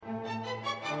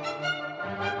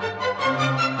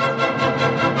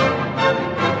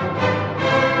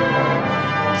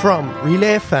From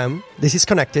Relay FM, this is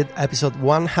Connected, episode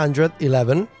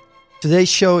 111. Today's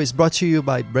show is brought to you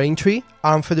by Braintree.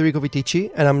 I'm Federico Vitici,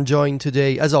 and I'm joined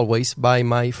today, as always, by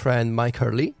my friend Mike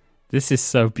Hurley. This is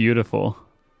so beautiful.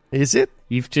 Is it?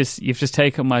 You've just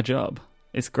taken my job.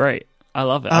 It's great. I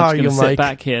love it. I'm just going to sit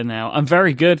back here now. I'm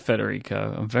very good,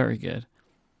 Federico. I'm very good.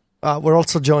 We're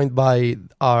also joined by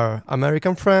our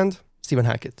American friend, Stephen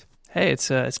Hackett. Hey,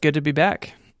 it's good to be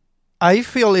back. I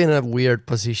feel in a weird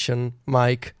position,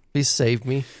 Mike. Please save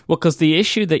me. Well, because the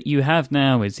issue that you have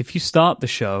now is if you start the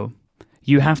show,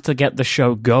 you have to get the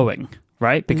show going,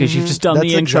 right? Because you've just done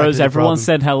the intros, exactly everyone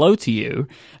said hello to you,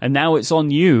 and now it's on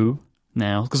you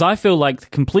now. Because I feel like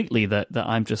completely that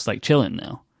I'm just like chilling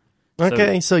now.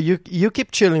 Okay, so you keep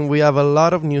chilling. We have a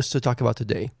lot of news to talk about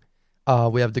today.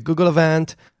 We have the Google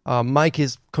event. Mike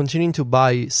is continuing to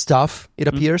buy stuff, it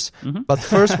appears. Mm-hmm. But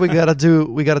first we gotta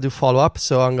do follow up.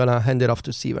 So I'm gonna hand it off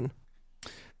to Steven.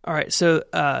 All right, so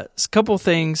a couple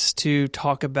things to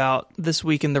talk about this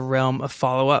week in the realm of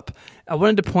follow up. I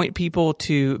wanted to point people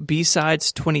to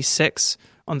B-Sides 26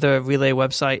 on the Relay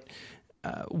website.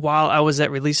 While I was at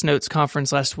Release Notes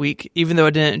conference last week, even though I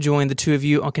didn't join the two of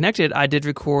you on Connected, I did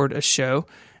record a show.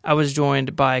 I was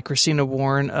joined by Christina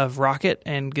Warren of Rocket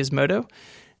and Gizmodo,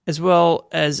 as well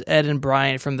as Ed and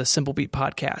Brian from the Simple Beat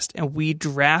podcast, and we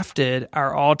drafted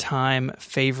our all-time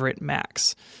favorite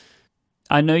Macs.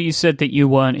 I know you said that you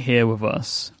weren't here with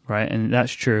us, right? And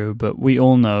that's true, but we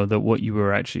all know that what you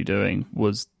were actually doing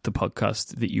was the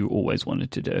podcast that you always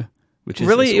wanted to do. Which is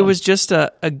really, it was just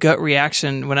a gut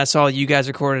reaction when I saw you guys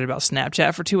recorded about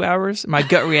Snapchat for 2 hours. My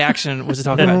gut reaction was to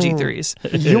talk about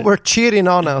G3s. You were cheating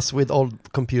on us with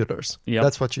old computers. Yep.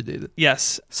 That's what you did.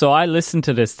 Yes. So I listened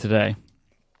to this today,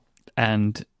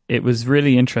 and it was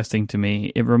really interesting to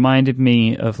me. It reminded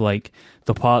me of like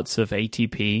the parts of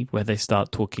ATP where they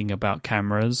start talking about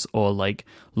cameras or like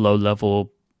low-level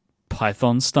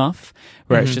Python stuff,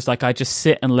 where it's just like I just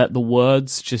sit and let the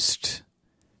words just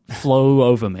flow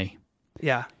over me.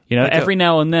 Yeah. You know, every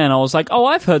now and then I was like, oh,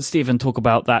 I've heard Stephen talk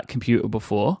about that computer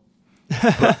before.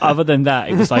 But other than that,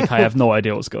 it was like I have no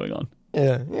idea what's going on.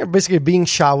 Yeah, you're basically being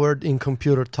showered in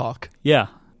computer talk. Yeah.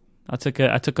 I took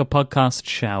a podcast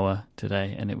shower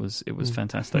today, and it was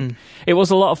fantastic. It was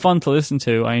a lot of fun to listen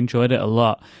to. I enjoyed it a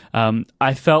lot.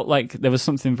 I felt like there was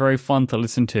something very fun to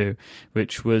listen to,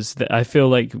 which was that I feel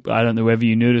like, I don't know whether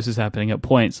you knew this was happening at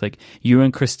points, like you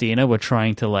and Christina were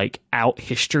trying to like out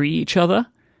history each other,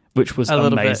 which was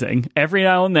amazing. Every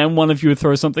now and then one of you would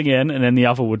throw something in, and then the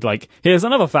other would like, here's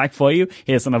another fact for you,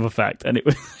 here's another fact. And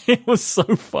it was so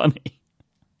funny.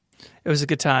 It was a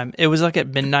good time. It was like at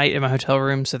midnight in my hotel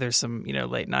room, so there's some,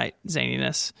 late night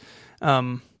zaniness.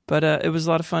 But it was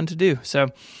a lot of fun to do. So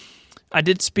I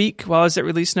did speak while I was at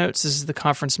Release Notes. This is the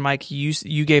conference, Mike.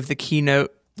 You gave the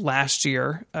keynote last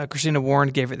year. Christina Warren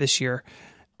gave it this year.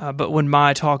 But when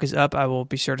my talk is up, I will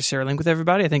be sure to share a link with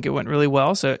everybody. I think it went really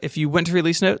well. So if you went to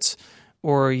Release Notes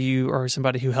or you are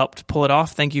somebody who helped pull it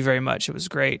off, thank you very much. It was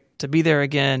great to be there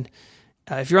again.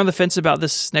 If you're on the fence about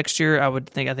this next year, I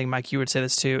think, Mike, you would say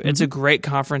this too. Mm-hmm. It's a great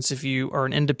conference if you are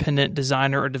an independent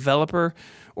designer or developer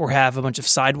or have a bunch of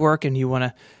side work and you want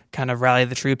to kind of rally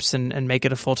the troops and make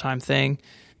it a full-time thing.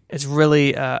 It's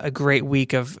really a great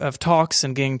week of talks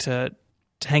and getting to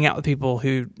hang out with people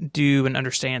who do and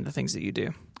understand the things that you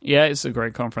do. Yeah, it's a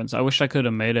great conference. I wish I could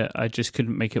have made it. I just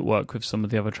couldn't make it work with some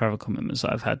of the other travel commitments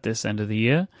that I've had this end of the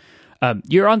year.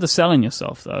 You're underselling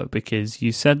yourself, though, because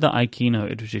you said that I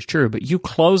keynoted, which is true, but you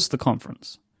closed the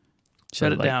conference.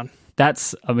 Shut it down.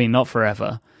 That's, not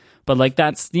forever, but like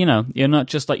that's, you're not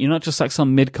just like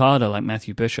some mid-carder like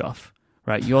Matthew Bischoff,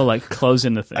 right? You're like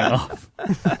closing the thing off.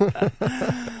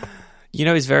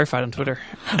 He's verified on Twitter.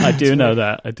 I do know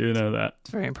that.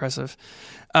 It's very impressive.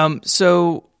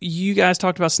 So you guys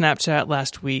talked about Snapchat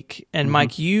last week, and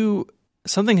Mike,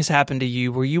 something has happened to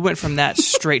you where you went from that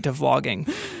straight to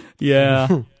vlogging.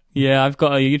 Yeah, I've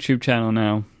got a YouTube channel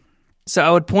now. So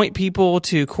I would point people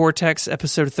to Cortex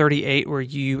episode 38, where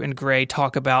you and Gray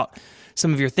talk about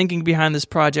some of your thinking behind this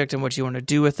project and what you want to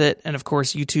do with it. And of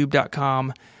course,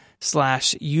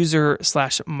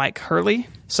 youtube.com/user/Mike Hurley.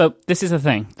 So this is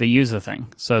the user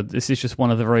thing. So this is just one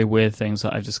of the very weird things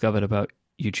that I've discovered about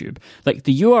YouTube. Like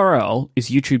the URL is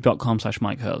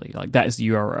youtube.com/Mike Hurley. Like that is the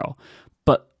URL.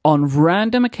 But on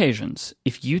random occasions,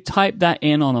 if you type that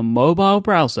in on a mobile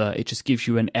browser, it just gives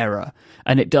you an error.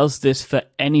 And it does this for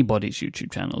anybody's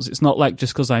YouTube channels. It's not like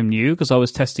just because I'm new, because I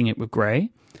was testing it with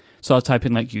Gray. So I'll type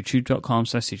in like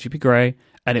youtube.com/CGPGray,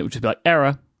 and it would just be like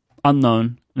error,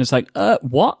 unknown. And it's like,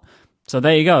 what? So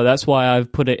there you go. That's why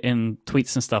I've put it in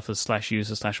tweets and stuff as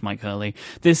 /user/Mike Hurley.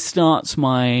 This starts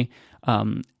my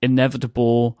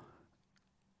inevitable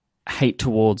hate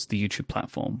towards the YouTube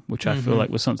platform, which I feel like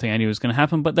was something I knew was going to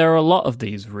happen. But there are a lot of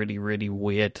these really, really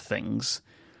weird things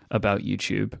about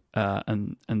YouTube,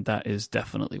 and that is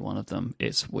definitely one of them.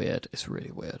 It's weird. It's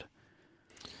really weird.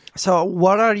 So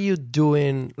what are you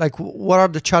doing? Like, what are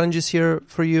the challenges here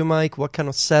for you, Mike? What kind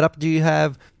of setup do you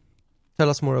have? Tell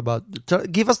us more about.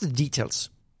 Give us the details.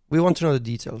 We want to know the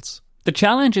details. The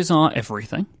challenges are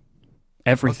everything.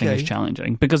 Everything Okay. is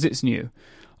challenging because it's new.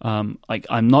 Like,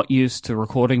 I'm not used to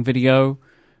recording video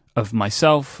of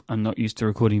myself. I'm not used to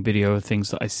recording video of things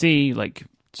that I see, like,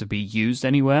 to be used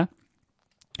anywhere.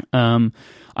 I'm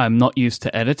not used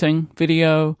to editing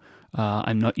video.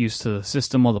 I'm not used to the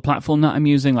system or the platform that I'm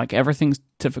using. Like, everything's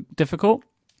difficult.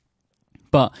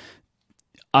 But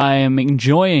I am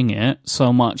enjoying it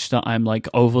so much that I'm, like,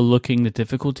 overlooking the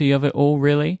difficulty of it all,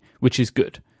 really, which is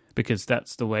good. Because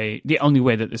that's the only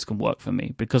way that this can work for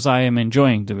me. Because I am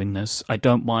enjoying doing this. I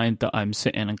don't mind that I'm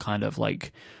sitting and kind of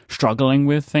like struggling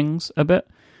with things a bit.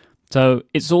 So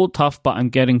it's all tough, but I'm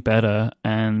getting better.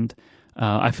 And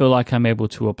I feel like I'm able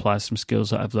to apply some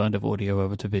skills that I've learned of audio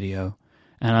over to video.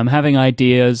 And I'm having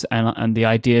ideas, and the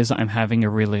ideas that I'm having are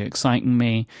really exciting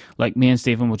me. Like, me and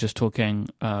Stephen were just talking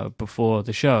before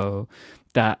the show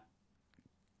that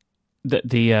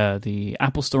the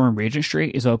Apple Store in Regent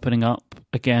Street is opening up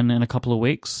again in a couple of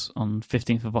weeks on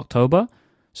 15th of October.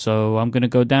 So I'm going to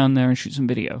go down there and shoot some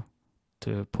video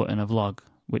to put in a vlog,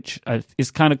 which is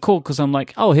kind of cool because I'm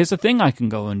like, oh, here's a thing I can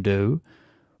go and do,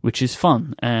 which is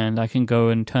fun. And I can go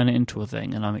and turn it into a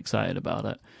thing, and I'm excited about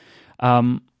it.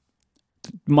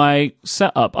 My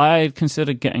setup, I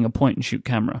considered getting a point-and-shoot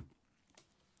camera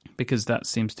because that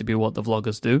seems to be what the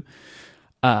vloggers do.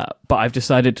 But I've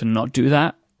decided to not do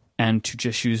that and to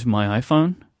just use my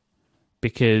iPhone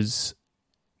because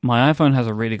my iPhone has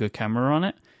a really good camera on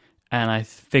it, and I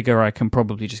figure I can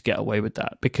probably just get away with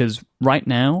that because right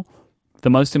now, the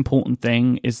most important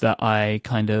thing is that I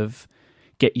kind of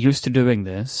get used to doing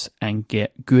this and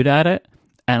get good at it,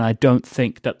 and I don't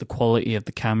think that the quality of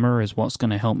the camera is what's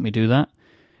going to help me do that.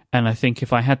 And I think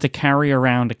if I had to carry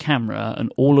around a camera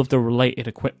and all of the related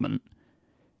equipment,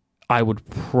 I would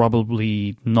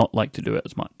probably not like to do it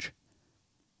as much.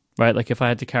 Right? Like, if I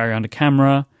had to carry around a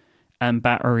camera and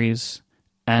batteries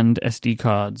and SD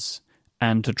cards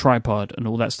and a tripod and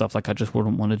all that stuff, like, I just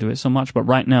wouldn't want to do it so much. But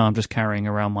right now I'm just carrying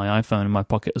around my iPhone in my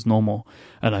pocket as normal,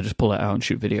 and I just pull it out and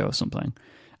shoot video or something.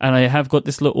 And I have got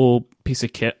this little piece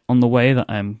of kit on the way that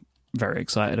I'm very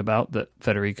excited about that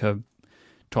Federico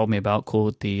told me about,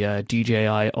 called the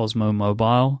DJI Osmo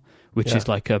Mobile, which is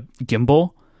like a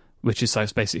gimbal, which is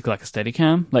basically like a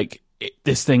Steadicam. Like,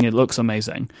 this thing, it looks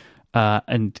amazing.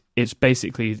 And it's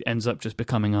basically ends up just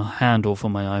becoming a handle for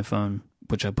my iPhone,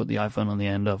 which I put the iPhone on the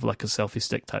end of, like a selfie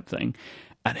stick type thing,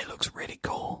 and it looks really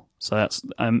cool. So that's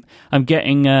I'm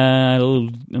getting a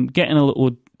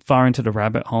little far into the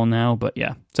rabbit hole now, but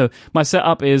yeah. So my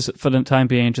setup is, for the time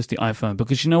being, just the iPhone,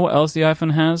 because you know what else the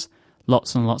iPhone has?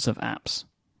 Lots and lots of apps.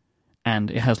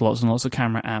 And it has lots and lots of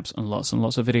camera apps and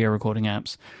lots of video recording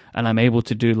apps, and I'm able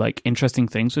to do like interesting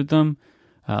things with them.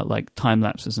 Like time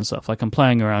lapses and stuff. Like, I'm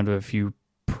playing around with a few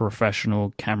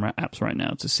professional camera apps right now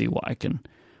to see what I can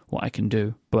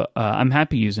do. But I'm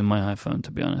happy using my iPhone,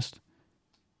 to be honest.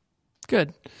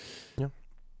 Good. Yeah.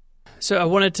 So I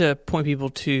wanted to point people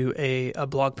to a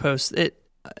blog post. It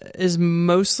is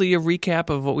mostly a recap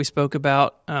of what we spoke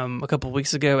about a couple of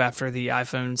weeks ago after the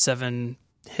iPhone 7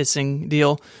 hissing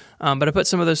deal. But I put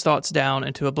some of those thoughts down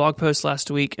into a blog post last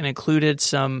week and included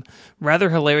some rather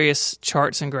hilarious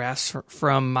charts and graphs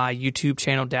from my YouTube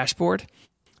channel dashboard.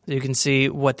 You can see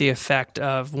what the effect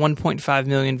of 1.5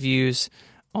 million views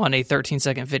on a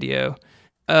 13-second video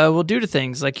will do to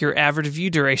things like your average view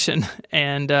duration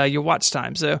and your watch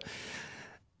time. So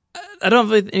I don't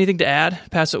have anything to add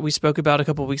past what we spoke about a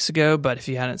couple of weeks ago, but if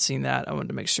you hadn't seen that, I wanted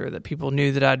to make sure that people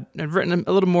knew that I'd written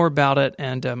a little more about it,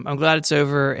 and I'm glad it's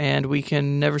over and we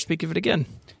can never speak of it again.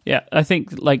 Yeah, I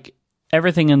think like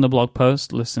everything in the blog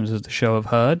post listeners of the show have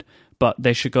heard, but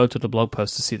they should go to the blog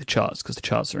post to see the charts because the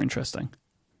charts are interesting.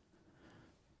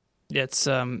 Yeah,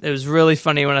 it was really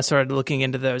funny when I started looking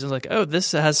into those. I was like, oh,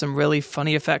 this has some really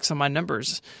funny effects on my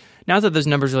numbers. Not that those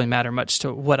numbers really matter much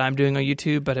to what I'm doing on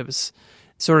YouTube, but it was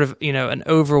sort of, an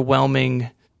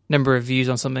overwhelming number of views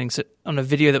on a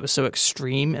video that was so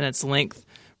extreme in its length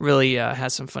really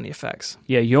has some funny effects.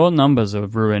 Yeah, your numbers are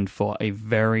ruined for a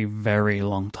very, very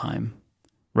long time,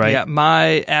 right? Yeah,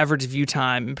 my average view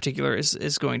time in particular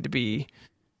is going to be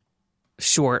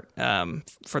short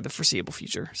for the foreseeable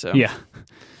future. So yeah,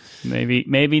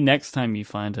 maybe next time you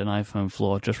find an iPhone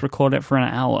flaw, just record it for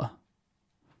an hour.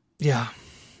 Yeah,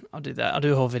 I'll do that. I'll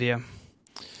do a whole video.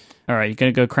 All right, you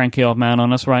gonna go cranky old man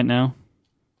on us right now?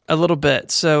 A little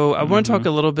bit. So I want to talk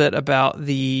a little bit about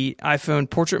the iPhone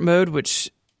portrait mode, which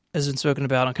has been spoken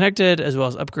about on Connected as well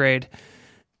as Upgrade.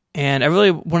 And I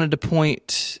really wanted to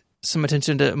point some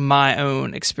attention to my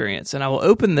own experience. And I will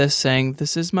open this saying,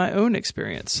 this is my own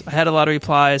experience. I had a lot of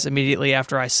replies immediately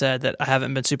after I said that I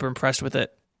haven't been super impressed with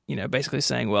it. Basically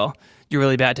saying, well, you're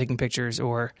really bad at taking pictures,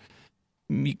 or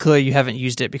clearly you haven't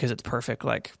used it because it's perfect.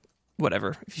 Like,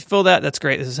 whatever. If you feel that, that's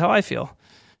great. This is how I feel.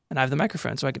 And I have the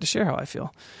microphone, so I get to share how I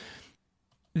feel.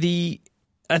 I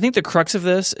think the crux of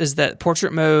this is that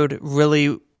portrait mode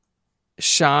really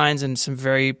shines in some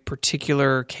very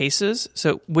particular cases.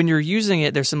 So when you're using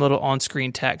it, there's some little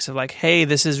on-screen text of like, hey,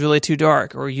 this is really too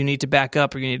dark, or you need to back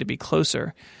up, or you need to be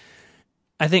closer.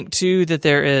 I think, too, that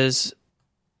there is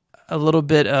a little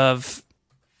bit of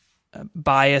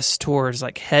bias towards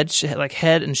like head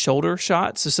and shoulder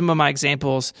shots. So some of my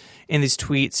examples in these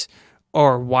tweets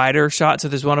are wider shots. So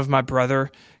there's one of my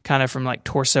brother kind of from like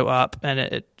torso up, and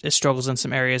it struggles in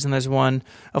some areas. And there's one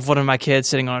of one of my kids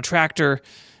sitting on a tractor,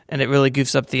 and it really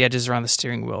goofs up the edges around the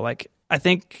steering wheel. Like, I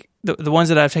think the ones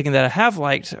that I've taken that I have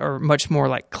liked are much more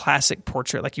like classic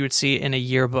portrait, like you would see in a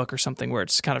yearbook or something, where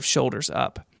it's kind of shoulders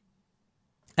up.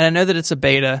 And I know that it's a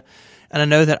beta, and I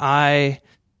know that I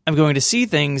am going to see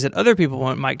things that other people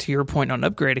want. Mike, to your point on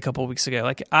Upgrade a couple of weeks ago,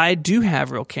 like, I do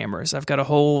have real cameras. I've got a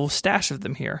whole stash of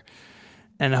them here,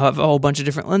 and I have a whole bunch of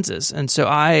different lenses. And so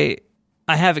I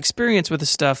have experience with the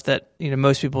stuff that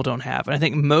most people don't have. And I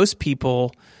think most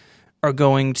people are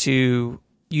going to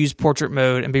use portrait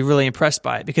mode and be really impressed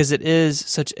by it, because it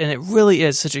really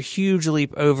is such a huge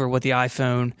leap over what the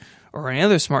iPhone or any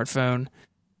other smartphone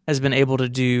has been able to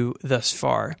do thus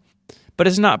far. But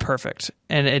it's not perfect.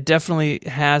 And it definitely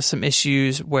has some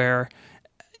issues where,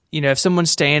 if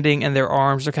someone's standing and their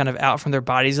arms are kind of out from their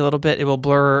bodies a little bit, it will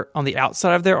blur on the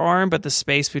outside of their arm, but the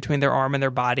space between their arm and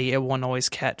their body, it won't always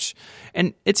catch.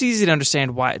 And it's easy to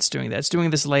understand why it's doing that. It's doing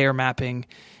this layer mapping,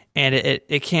 and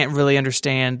it can't really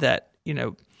understand that,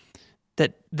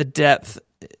 that the depth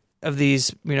of these,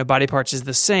 body parts is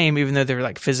the same, even though they're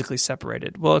like physically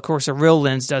separated. Well, of course, a real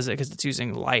lens does it because it's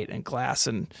using light and glass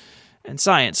and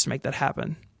science to make that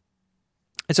happen.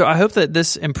 And so I hope that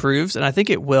this improves, and I think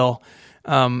it will.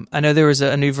 I know there was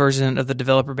a new version of the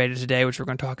developer beta today, which we're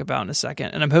going to talk about in a second,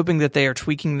 and I'm hoping that they are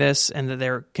tweaking this and that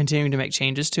they're continuing to make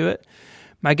changes to it.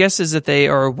 My guess is that they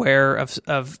are aware of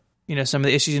some of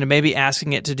the issues, maybe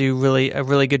asking it to do a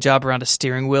really good job around a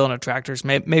steering wheel and a tractors.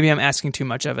 Maybe I'm asking too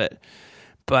much of it,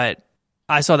 but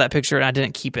I saw that picture and I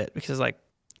didn't keep it because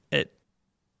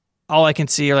all I can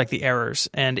see are like the errors,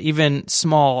 and even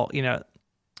small, a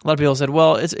lot of people said,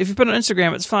 well, if you put it on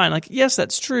Instagram, it's fine. Like, yes,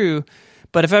 that's true.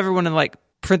 But if I ever want to like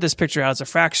print this picture out as a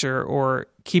fracture or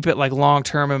keep it like long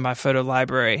term in my photo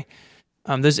library,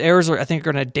 those errors I think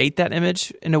are going to date that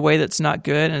image in a way that's not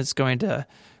good, and it's going to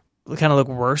kind of look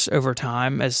worse over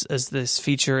time as this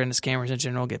feature and its cameras in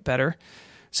general get better.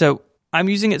 So I'm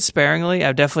using it sparingly.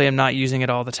 I definitely am not using it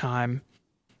all the time,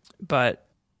 but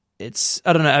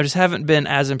I don't know. I just haven't been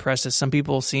as impressed as some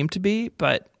people seem to be,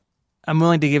 but I'm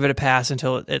willing to give it a pass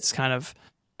until it's kind of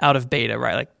out of beta,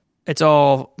 right? Like, it's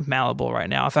all malleable right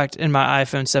now. In fact, in my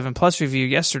iPhone 7 Plus review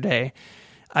yesterday,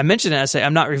 I mentioned it. I say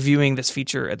I'm not reviewing this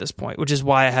feature at this point, which is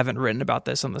why I haven't written about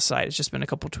this on the site. It's just been a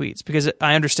couple tweets, because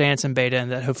I understand it's in beta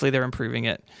and that hopefully they're improving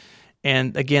it.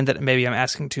 And again, that maybe I'm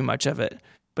asking too much of it.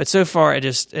 But so far,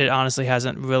 it honestly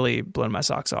hasn't really blown my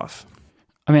socks off.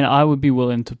 I mean, I would be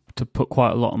willing to put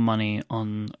quite a lot of money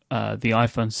on the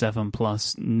iPhone 7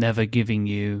 Plus never giving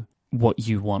you what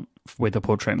you want with the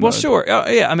portrait mode. Well, sure.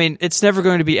 Yeah, I mean, it's never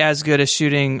going to be as good as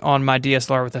shooting on my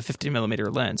DSLR with a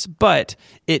 50mm lens, but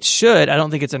it should. I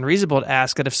don't think it's unreasonable to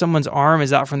ask that if someone's arm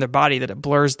is out from their body, that it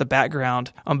blurs the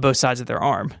background on both sides of their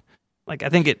arm. Like, I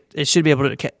think it should be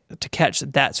able to catch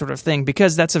that sort of thing,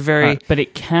 because that's a very... but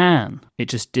it can. It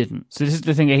just didn't. So this is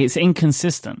the thing. It's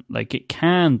inconsistent. Like, it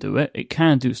can do it. It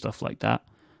can do stuff like that,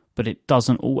 but it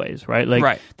doesn't always, right? Like,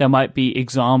 right. There might be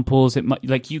examples. It might,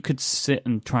 like, you could sit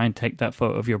and try and take that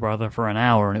photo of your brother for an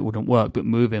hour and it wouldn't work, but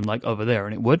move him like over there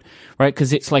and it would, right?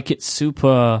 Because it's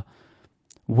super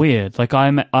weird. Like,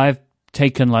 I've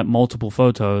taken like multiple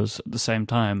photos at the same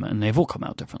time and they've all come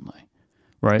out differently,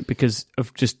 right? Because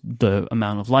of just the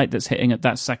amount of light that's hitting at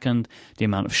that second, the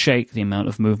amount of shake, the amount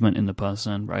of movement in the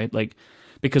person, right? Like,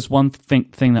 because one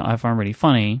thing that I find really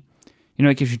funny,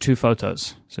 it gives you two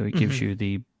photos. So it gives you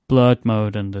the blurred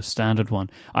mode and the standard one.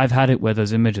 I've had it where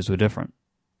those images were different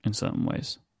in certain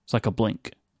ways. It's like a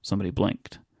blink. Somebody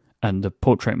blinked. And the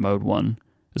portrait mode one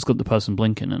has got the person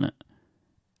blinking in it.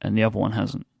 And the other one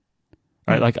hasn't.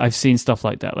 Right? Like, I've seen stuff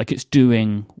like that. Like, it's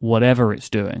doing whatever it's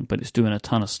doing, but it's doing a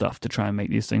ton of stuff to try and make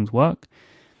these things work.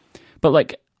 But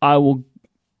like, I will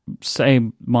say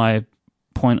my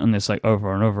point on this like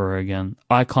over and over again.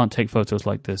 I can't take photos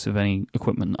like this of any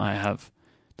equipment I have.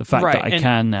 The fact that I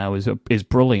can now is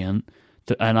brilliant,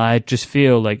 and I just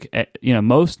feel like, you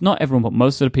know, not everyone, but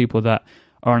most of the people that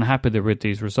are unhappy with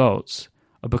these results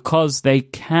are because they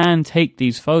can take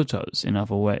these photos in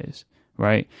other ways,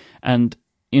 right? And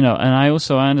you know, and I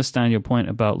understand your point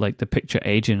about like the picture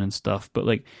aging and stuff, but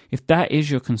like if that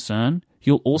is your concern,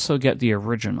 you'll also get the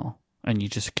original, and you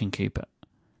just can keep it.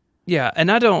 Yeah, and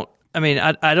I don't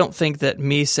think that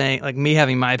me saying, like, me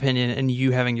having my opinion and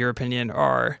you having your opinion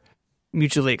are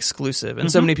mutually exclusive.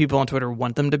 And so many people on Twitter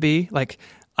want them to be. Like,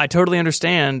 I totally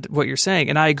understand what you're saying,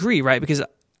 and I agree, right? Because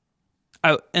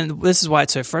and this is why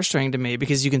it's so frustrating to me,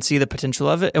 because you can see the potential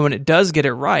of it, and when it does get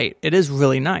it right, it is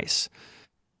really nice.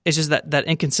 It's just that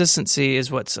inconsistency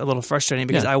is what's a little frustrating,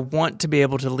 because I want to be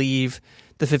able to leave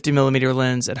the 50 millimeter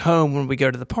lens at home when we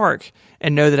go to the park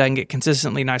and know that I can get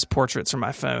consistently nice portraits from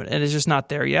my phone. And it's just not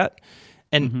there yet.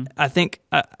 And I think,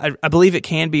 I believe it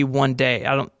can be one day.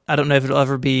 I don't know if it'll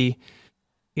ever be,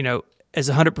 you know, as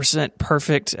 100%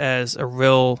 perfect as a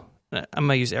real, I'm going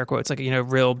to use air quotes, like, you know,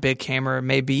 real big camera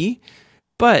may be,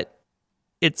 but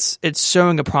it's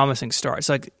showing a promising start. It's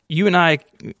like you and I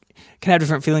can have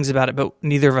different feelings about it, but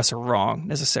neither of us are wrong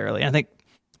necessarily. I think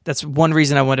that's one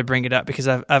reason I wanted to bring it up, because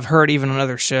I've heard even on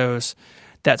other shows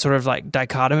that sort of like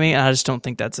dichotomy, and I just don't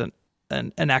think that's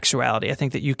an actuality. I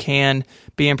think that you can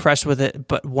be impressed with it,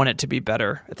 but want it to be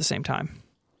better at the same time.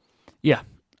 Yeah,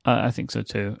 I think so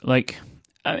too. Like,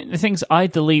 I mean, the things, I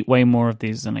delete way more of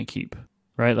these than I keep,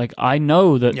 right? Like, I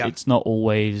know that it's not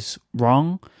always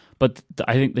wrong, but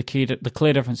I think the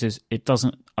clear difference is it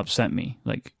doesn't upset me,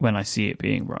 like, when I see it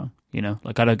being wrong. You know,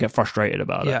 like, I don't get frustrated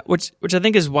about it. Yeah, which I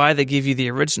think is why they give you the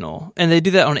original, and they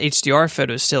do that on HDR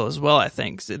photos still as well. I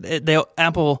think the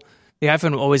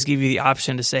iPhone will always give you the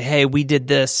option to say, "Hey, we did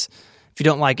this. If you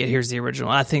don't like it, here's the original."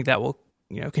 And I think that will,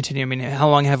 you know, continue. I mean, how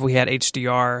long have we had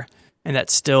HDR, and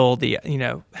that's still the, you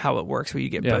know, how it works, where you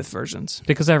get both versions?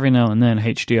 Because every now and then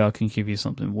HDR can give you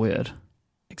something weird.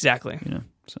 Exactly. You know,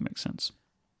 so it makes sense.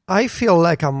 I feel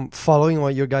like I'm following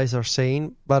what you guys are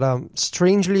saying, but I'm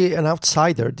strangely an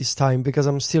outsider this time, because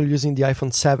I'm still using the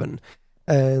iPhone 7,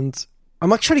 and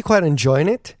I'm actually quite enjoying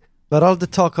it. But all the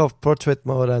talk of portrait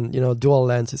mode and, you know, dual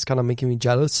lens is kind of making me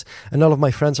jealous. And all of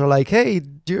my friends are like, "Hey,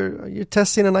 you're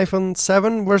testing an iPhone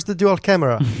 7? Where's the dual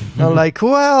camera?" And I'm like,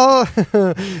 well,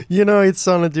 you know, it's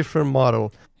on a different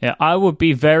model. Yeah, I would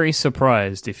be very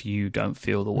surprised if you don't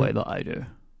feel the way that I do.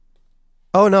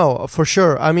 Oh, no, for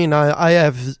sure. I mean, I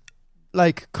have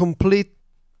like complete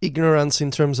ignorance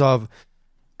in terms of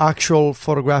actual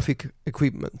photographic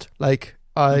equipment. Like,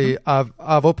 I've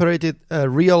operated a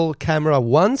real camera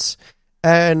once,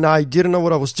 and I didn't know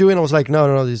what I was doing. I was like,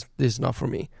 no, this is not for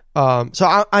me.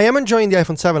 So I am enjoying the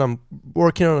iPhone 7. I'm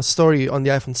working on a story on the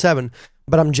iPhone 7,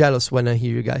 but I'm jealous when I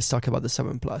hear you guys talk about the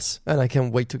 7 Plus, and I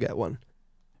can't wait to get one.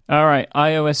 All right,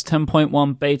 iOS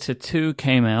 10.1 Beta 2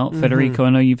 came out. Federico, I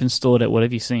know you've installed it. What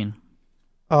have you seen?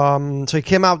 So it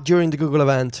came out during the Google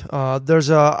event.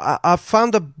 I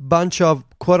found a bunch of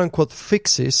quote-unquote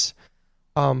fixes.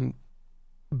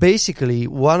 Basically,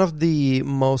 one of the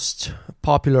most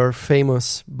popular,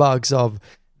 famous bugs of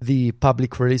the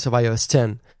public release of iOS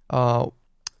 10,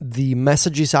 the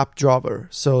Messages app drawer.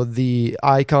 So the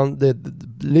icon, the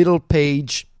little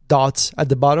page dots at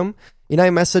the bottom. In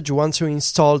iMessage, once you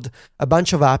installed a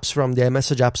bunch of apps from the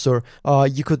iMessage App Store,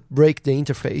 you could break the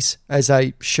interface, as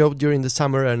I showed during the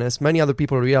summer, and as many other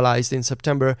people realized in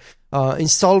September.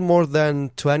 Install more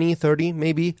than 20, 30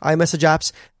 maybe iMessage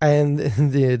apps, and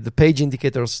the page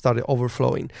indicators started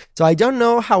overflowing. So I don't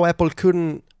know how Apple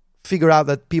couldn't figure out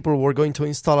that people were going to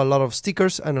install a lot of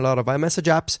stickers and a lot of iMessage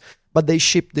apps, but they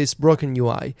shipped this broken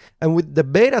UI. And with the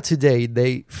beta today,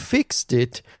 they fixed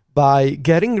it by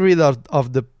getting rid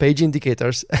of the page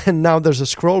indicators, and now there's a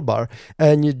scroll bar,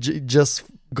 and you just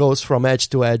goes from edge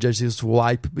to edge as you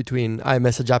swipe between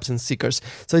iMessage apps and stickers.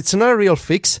 So it's not a real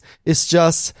fix. It's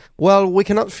just, well, we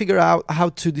cannot figure out how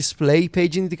to display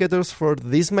page indicators for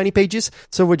this many pages,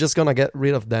 so we're just gonna get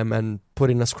rid of them and put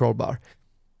in a scroll bar.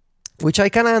 Which I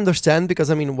kind of understand,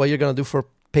 because, I mean, what you're gonna do for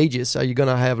pages? Are you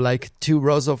gonna have like 2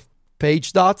 rows of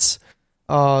page dots?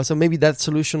 So maybe that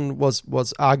solution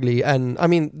was ugly. And I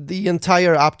mean, the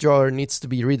entire app drawer needs to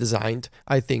be redesigned,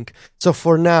 I think. So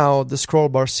for now, the scroll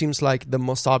bar seems like the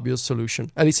most obvious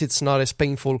solution. At least it's not as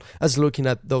painful as looking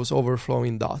at those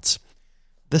overflowing dots.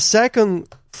 The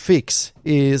second fix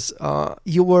is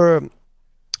you were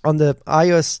on the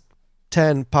iOS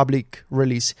 10 public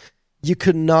release, you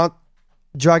could not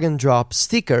drag and drop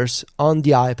stickers on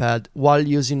the iPad while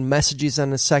using Messages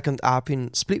and a second app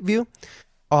in split view.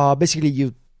 Basically,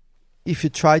 you if you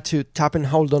try to tap and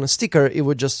hold on a sticker, it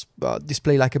would just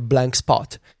display like a blank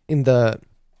spot in the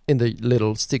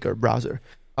little sticker browser.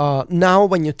 Now,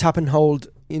 when you tap and hold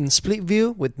in split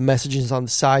view with messages on the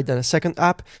side and a second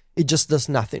app, it just does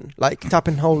nothing. Like tap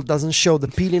and hold doesn't show the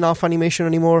peeling off animation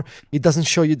anymore. It doesn't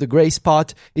show you the gray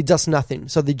spot. It does nothing.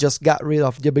 So they just got rid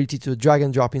of the ability to drag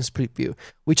and drop in split view,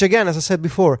 which again, as I said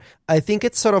before, I think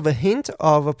it's sort of a hint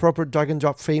of a proper drag and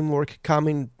drop framework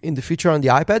coming in the future on the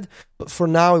iPad. But for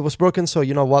now, it was broken. So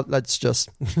you know what? Let's just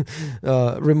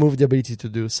remove the ability to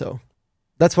do so.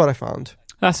 That's what I found.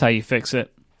 That's how you fix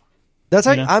it. That's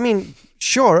like, I mean,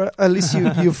 sure, at least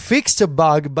you fixed a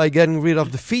bug by getting rid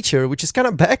of the feature, which is kind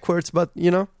of backwards, but,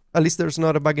 at least there's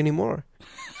not a bug anymore.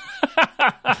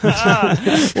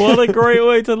 What a great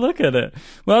way to look at it.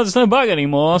 Well, there's no bug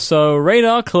anymore, so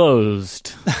radar closed.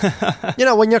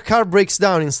 When your car breaks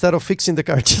down, instead of fixing the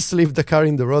car, just leave the car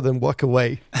in the road and walk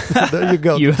away. There you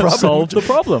go. You have solved the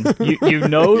problem. You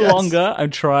no Yes. longer are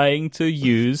trying to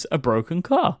use a broken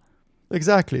car.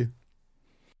 Exactly.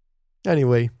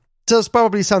 Anyway. So it's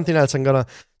probably something else. I'm going to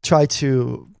try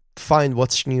to find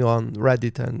what's new on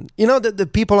Reddit. And, the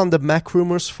people on the Mac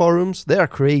Rumors forums, they are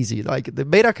crazy. Like, the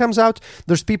beta comes out,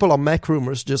 there's people on Mac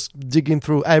Rumors just digging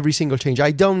through every single change.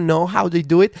 I don't know how they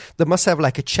do it. They must have,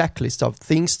 like, a checklist of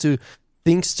things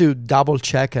to double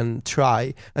check and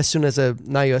try as soon as an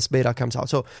iOS beta comes out.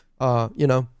 So,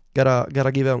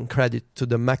 gotta give them credit to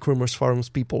the Mac Rumors forums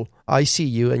people. I see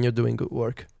you, and you're doing good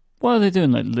work. Well, they're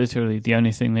doing, like, literally the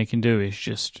only thing they can do is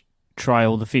just try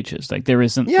all the features. Like, there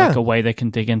isn't like a way they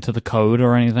can dig into the code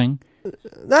or anything.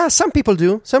 Some people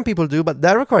do, but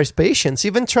that requires patience.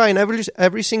 Even trying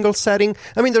every single setting.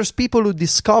 I mean, there's people who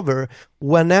discover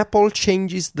when Apple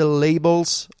changes the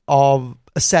labels of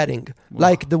a setting. Wow.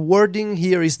 Like, the wording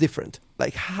here is different.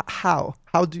 Like, how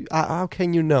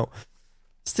can you know?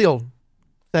 Still,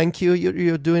 thank you.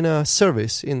 You're doing a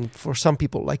service for some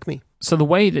people like me. So the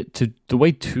way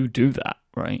to do that,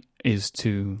 right, is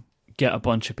to get a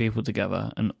bunch of people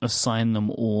together and assign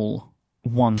them all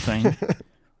one thing,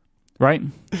 right?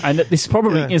 And this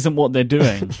probably isn't what they're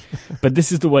doing, but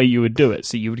this is the way you would do it.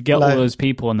 So you would get all those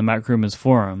people on the Mac Rumors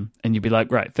forum, and you'd be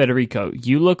like, right, Federico,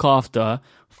 you look after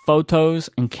photos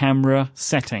and camera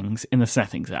settings in the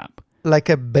settings app. Like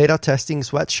a beta testing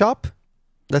sweatshop?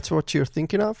 That's what you're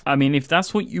thinking of? I mean, if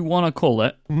that's what you want to call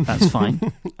it, that's fine.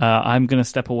 I'm going to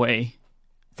step away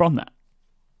from that.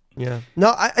 Yeah.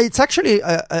 No, it's actually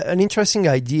an interesting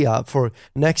idea for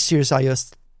next year's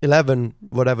iOS 11,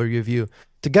 whatever review,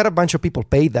 to get a bunch of people,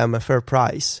 pay them a fair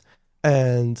price,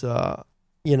 and,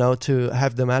 to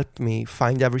have them help me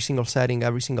find every single setting,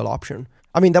 every single option.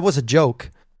 I mean, that was a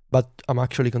joke, but I'm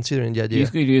actually considering the idea. You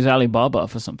could use Alibaba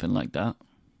for something like that.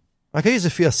 I could use a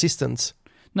few assistants.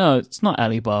 No, it's not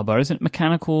Alibaba, isn't it?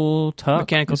 Mechanical Turk?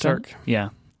 Mechanical Turk. Yeah.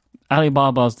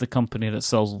 Alibaba's the company that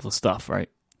sells all the stuff, right?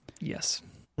 Yes.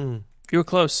 You were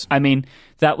close. I mean,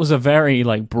 that was a very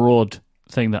broad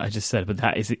thing that I just said, but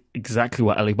that is exactly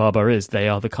what Alibaba is. They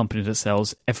are the company that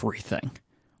sells everything.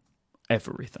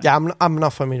 Everything. Yeah, I'm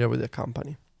not familiar with the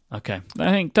company. Okay.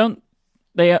 I think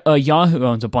Yahoo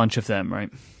owns a bunch of them, right?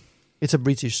 It's a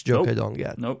British joke. Nope. I don't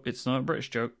get. Nope, it's not a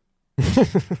British joke.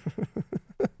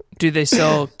 Do they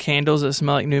sell candles that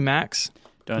smell like new Macs?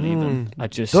 Don't even.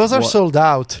 Those are sold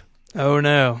out. Oh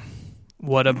no.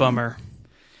 What a bummer.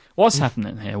 What's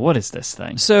happening here? What is this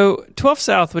thing? So 12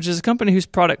 South, which is a company whose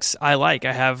products I like,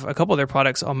 I have a couple of their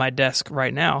products on my desk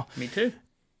right now. Me too.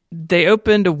 They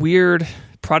opened a weird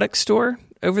product store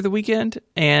over the weekend,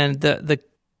 and the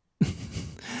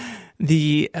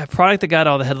product that got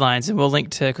all the headlines, and we'll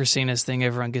link to Christina's thing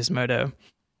over on Gizmodo,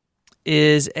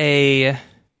 is a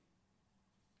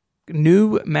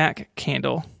new Mac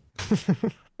candle.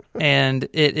 And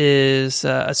it is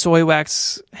a soy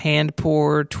wax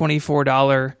hand-poured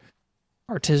 $24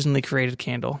 artisanally created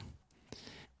candle.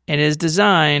 And it is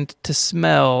designed to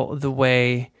smell the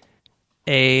way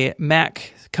a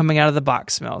Mac coming out of the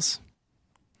box smells.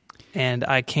 And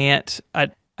I don't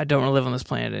want to live on this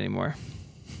planet anymore.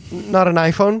 Not an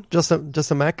iPhone,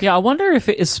 just a Mac? Yeah, I wonder if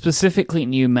it is specifically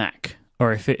new Mac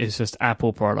or if it is just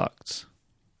Apple products.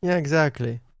 Yeah,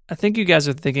 exactly. I think you guys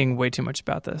are thinking way too much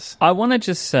about this. I want to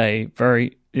just say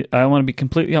I want to be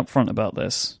completely upfront about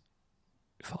this.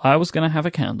 If I was going to have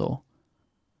a candle,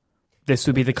 this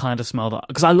would be the kind of smell that...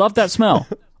 Because I love that smell,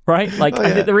 right? Like,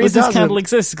 I think the reason this candle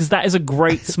exists is because that is a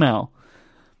great smell.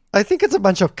 I think it's a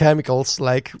bunch of chemicals,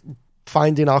 like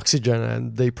finding oxygen,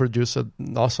 and they produce an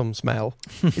awesome smell.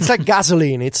 It's like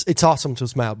gasoline. It's awesome to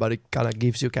smell, but it kind of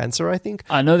gives you cancer, I think.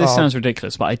 I know this sounds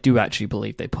ridiculous, but I do actually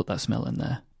believe they put that smell in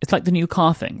there. It's like the new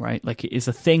car thing, right? Like, it is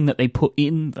a thing that they put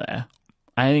in there.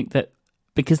 I think that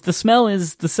because the smell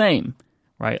is the same,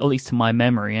 right? At least to my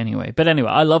memory anyway. But anyway,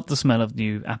 I love the smell of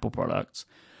new Apple products.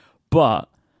 But,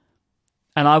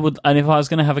 and if I was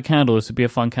going to have a candle, this would be a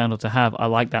fun candle to have. I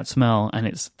like that smell and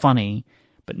it's funny,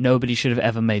 but nobody should have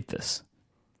ever made this.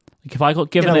 Like if I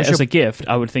got given it as a gift,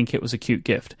 I would think it was a cute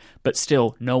gift. But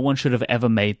still, no one should have ever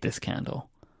made this candle.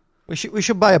 We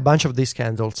should buy a bunch of these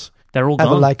candles. They're all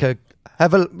gone.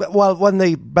 When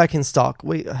they back in stock,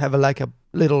 we have a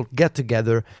little get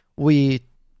together. We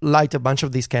light a bunch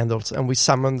of these candles and we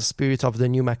summon the spirit of the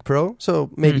new Mac Pro. So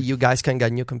maybe you guys can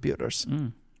get new computers.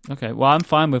 Okay, well, I'm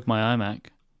fine with my iMac.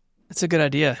 That's a good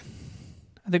idea.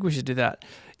 I think we should do that.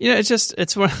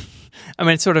 It's one. I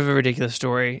mean, it's sort of a ridiculous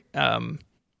story, and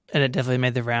it definitely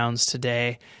made the rounds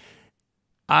today.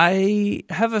 I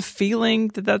have a feeling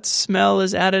that smell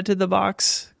is added to the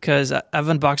box because I've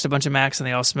unboxed a bunch of Macs and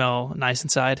they all smell nice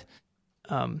inside.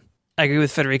 I agree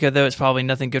with Federico, though. It's probably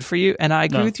nothing good for you. And I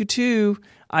agree with you, too.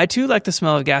 I, too, like the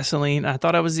smell of gasoline. I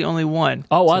thought I was the only one.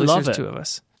 Oh, I love it. There's two of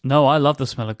us. No, I love the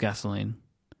smell of gasoline.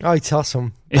 Oh, it's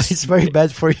awesome. It's very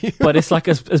bad for you. But it's like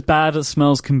as bad as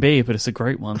smells can be, but it's a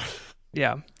great one.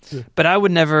 Yeah. But I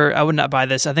would not buy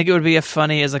this. I think it would be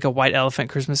as like a white elephant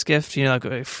Christmas gift, like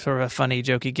sort of a funny,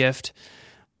 jokey gift.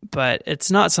 But it's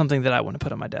not something that I want to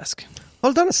put on my desk.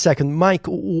 Hold on a second, Mike.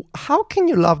 How can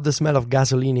you love the smell of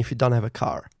gasoline if you don't have a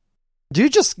car? Do you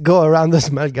just go around and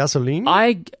smell gasoline?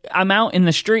 I'm out in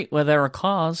the street where there are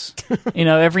cars.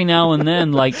 Every now and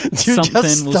then, like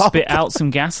something will spit out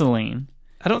some gasoline.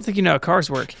 I don't think you know how cars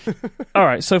work. All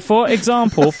right. So, for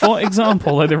example,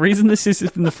 like the reason this is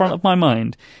in the front of my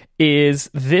mind is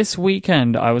this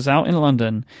weekend I was out in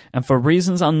London, and for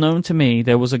reasons unknown to me,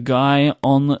 there was a guy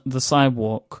on the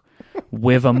sidewalk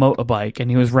with a motorbike, and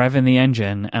he was revving the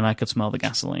engine, and I could smell the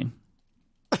gasoline.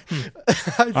 I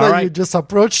thought you just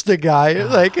approached the guy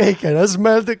like, "Hey, can I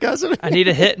smell the gasoline? I need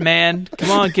a hit, man.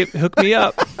 Come on, hook me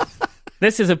up."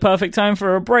 This is a perfect time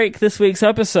for a break. This week's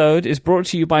episode is brought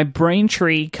to you by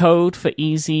Braintree, code for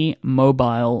easy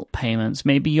mobile payments.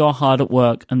 Maybe you're hard at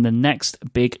work and the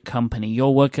next big company. You're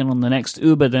working on the next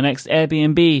Uber, the next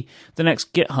Airbnb, the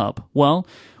next GitHub. Well,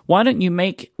 why don't you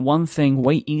make one thing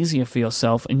way easier for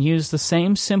yourself and use the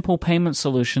same simple payment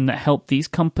solution that helped these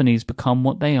companies become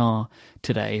what they are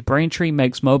today? Braintree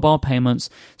makes mobile payments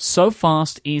so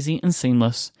fast, easy, and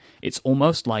seamless. It's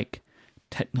almost like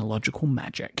technological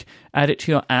magic. Add it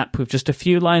to your app with just a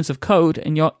few lines of code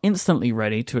and you're instantly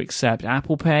ready to accept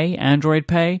Apple Pay, Android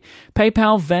Pay,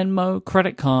 PayPal, Venmo,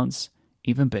 credit cards,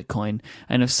 even Bitcoin.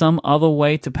 And if some other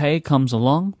way to pay comes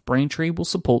along, Braintree will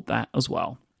support that as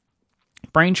well.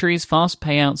 Braintree's fast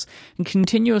payouts and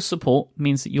continuous support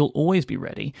means that you'll always be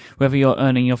ready, whether you're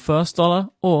earning your first dollar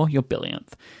or your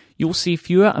billionth. You'll see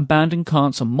fewer abandoned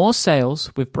carts and more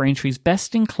sales with Braintree's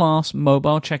best-in-class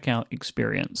mobile checkout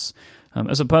experience.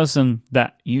 As a person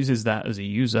that uses that as a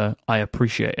user, I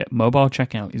appreciate it. Mobile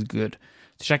checkout is good.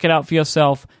 To check it out for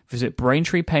yourself, visit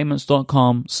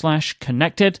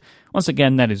BraintreePayments.com/connected. Once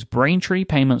again, that is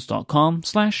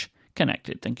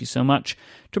BraintreePayments.com/connected. Thank you so much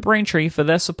to Braintree for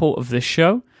their support of this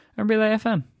show and Relay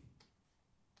FM.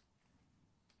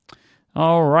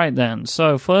 All right, then.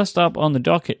 So first up on the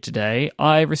docket today,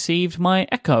 I received my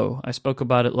Echo. I spoke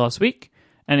about it last week,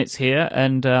 and it's here.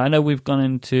 And I know we've gone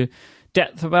into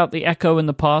depth about the Echo in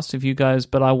the past with you guys,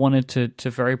 but I wanted to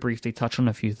very briefly touch on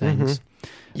a few things.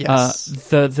 Yes.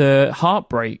 The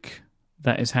heartbreak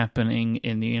that is happening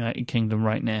in the United Kingdom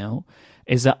right now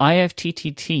is that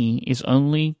IFTTT is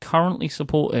only currently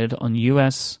supported on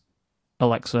US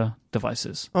Alexa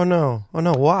devices. Oh no,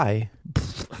 why?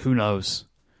 Who knows?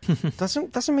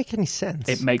 Doesn't make any sense.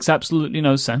 It makes absolutely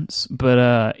no sense.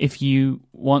 But if you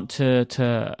want to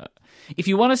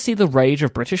see the rage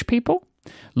of British people,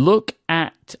 look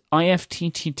at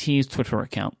IFTTT's Twitter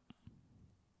account.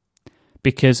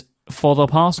 Because for the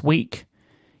past week,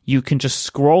 you can just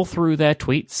scroll through their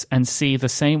tweets and see the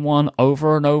same one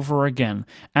over and over again.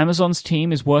 Amazon's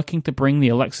team is working to bring the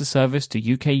Alexa service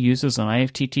to UK users on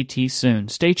IFTTT soon.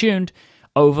 Stay tuned.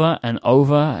 Over and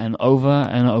over and over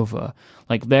and over.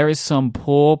 Like, there is some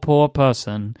poor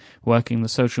person working the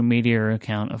social media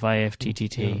account of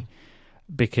IFTTT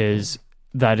because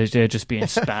they're just being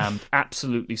spammed,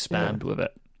 absolutely spammed with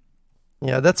it.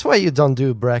 Yeah, that's why you don't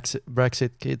do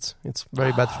Brexit, kids. It's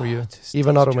very bad for you.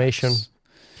 Even automation.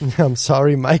 I'm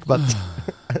sorry, Mike, but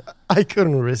I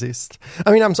couldn't resist.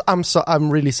 I mean, I'm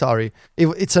really sorry.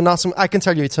 It's an awesome. I can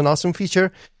tell you, it's an awesome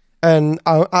feature, and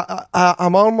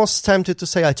I'm almost tempted to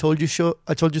say I told you so.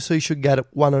 You should get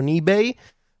one on eBay,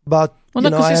 but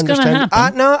well, I understand.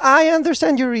 I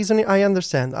understand your reasoning. I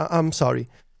understand. I'm sorry.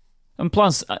 And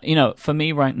plus, for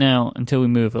me right now, until we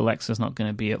move, Alexa's not going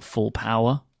to be at full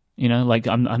power. You know, like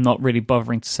I'm not really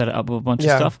bothering to set it up with a bunch of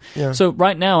stuff. Yeah. So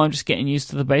right now I'm just getting used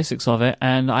to the basics of it,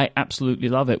 and I absolutely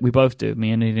love it. We both do.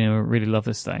 Me and Nina really love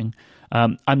this thing.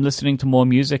 I'm listening to more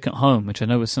music at home, which I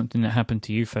know was something that happened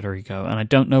to you, Federico, and I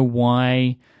don't know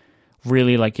why.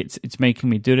 Really, like it's making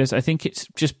me do this. I think it's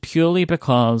just purely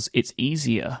because it's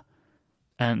easier,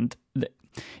 and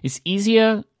it's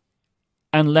easier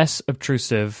and less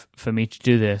obtrusive for me to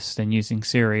do this than using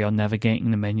Siri or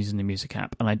navigating the menus in the music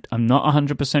app. And I'm not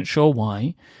 100% sure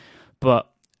why,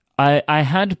 but I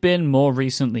had been more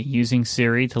recently using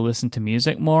Siri to listen to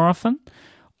music more often.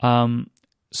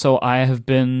 So I have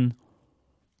been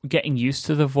getting used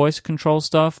to the voice control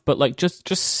stuff, but like just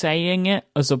saying it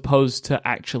as opposed to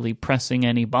actually pressing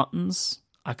any buttons.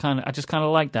 I just kind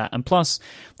of like that. And plus,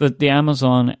 the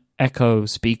Amazon Echo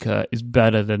speaker is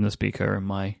better than the speaker in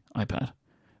my iPad.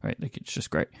 Right, like it's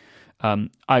just great.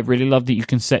 I really love that you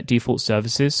can set default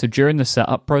services. So during the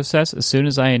setup process, as soon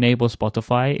as I enable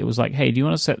Spotify, it was like, hey, do you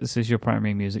want to set this as your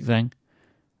primary music thing?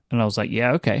 And I was like,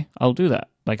 yeah, okay, I'll do that.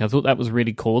 Like I thought that was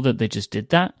really cool that they just did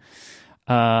that.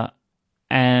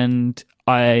 And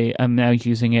I am now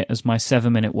using it as my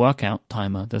 7-minute workout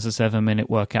timer. There's a 7-minute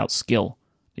workout skill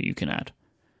that you can add.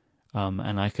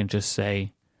 And I can just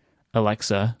say,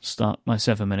 Alexa, start my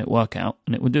 7-minute workout,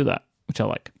 and it would do that, which I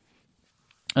like.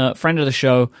 Friend of the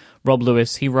show, Rob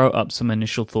Lewis, he wrote up some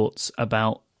initial thoughts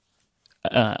about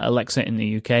Alexa in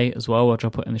the UK as well, which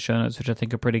I'll put in the show notes, which I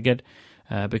think are pretty good,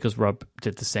 because Rob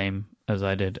did the same as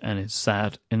I did, and is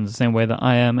sad in the same way that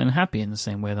I am, and happy in the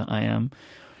same way that I am.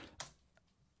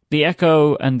 The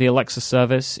Echo and the Alexa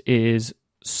service is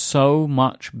so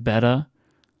much better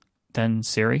than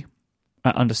Siri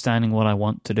at understanding what I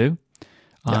want to do.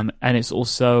 And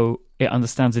it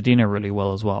understands Adina really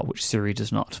well as well, which Siri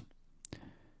does not.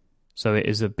 So it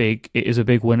is a big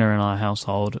winner in our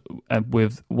household,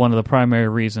 with one of the primary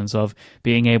reasons of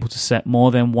being able to set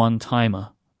more than one timer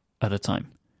at a time.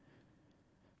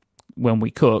 When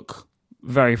we cook,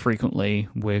 very frequently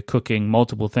we're cooking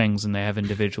multiple things and they have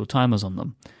individual timers on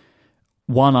them.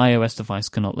 One iOS device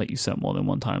cannot let you set more than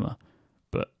one timer,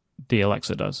 but the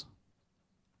Alexa does.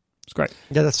 It's great.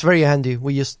 Yeah, that's very handy.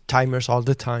 We use timers all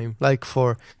the time, like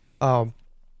for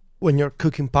when you're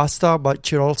cooking pasta,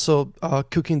 but you're also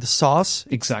cooking the sauce.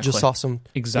 It's exactly. Just awesome.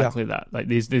 Exactly that. Like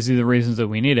these are the reasons that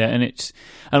we need it,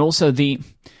 and also the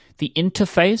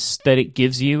interface that it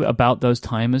gives you about those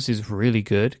timers is really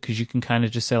good, because you can kind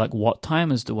of just say like, what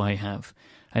timers do I have,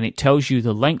 and it tells you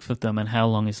the length of them and how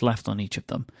long is left on each of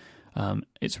them.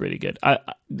 It's really good.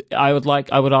 I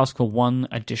would ask for one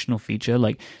additional feature,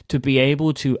 like to be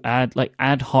able to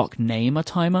ad hoc name a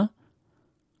timer,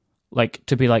 like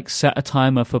to be like, set a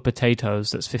timer for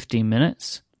potatoes that's 15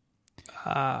 minutes.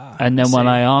 And then when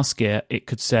I ask it, it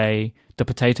could say the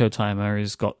potato timer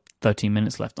has got 13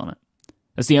 minutes left on it.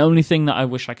 That's the only thing that I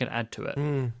wish I could add to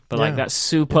it. But like that's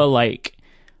super like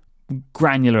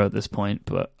granular at this point,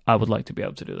 but I would like to be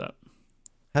able to do that.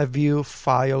 Have you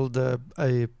filed a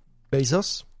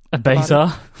Bezos? A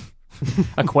Bezos?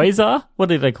 A Quasar? What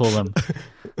do they call them?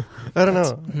 I don't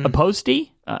know. A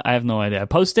Postie? I have no idea. A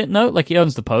Post-it note? Like he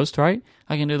owns the Post, right?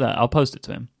 I can do that. I'll post it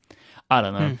to him. I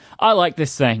don't know. I like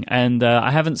this thing, and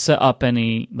I haven't set up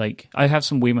any, like, I have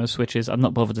some Wemo switches. I'm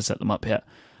not bothered to set them up yet.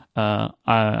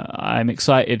 I'm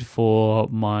excited for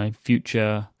my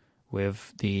future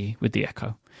with the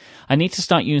Echo. I need to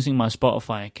start using my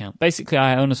Spotify account. Basically,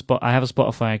 I have a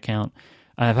Spotify account.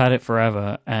 I've had it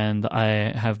forever, and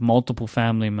I have multiple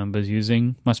family members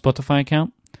using my Spotify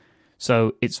account.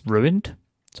 So it's ruined.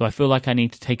 So I feel like I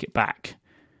need to take it back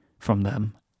from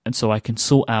them, and so I can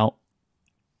sort out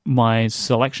my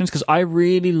selections, because I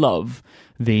really love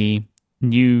the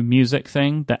new music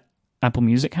thing that Apple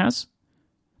Music has.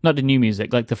 Not the new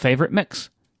music, like the favorite mix.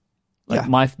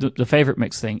 Like the favorite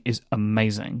mix thing is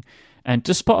amazing. And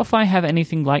does Spotify have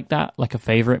anything like that, like a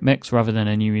favorite mix rather than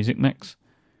a new music mix?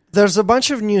 There's a bunch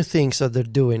of new things that they're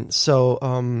doing. So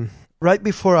right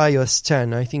before iOS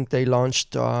 10, I think they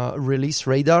launched Release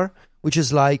Radar, which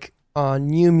is like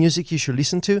new music you should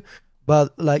listen to.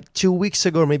 But like 2 weeks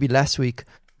ago, or maybe last week,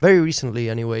 very recently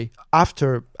anyway,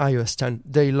 after iOS 10,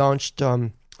 they launched,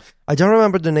 I don't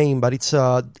remember the name, but it's,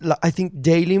 I think,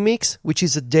 Daily Mix, which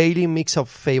is a daily mix of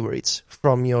favorites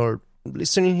from your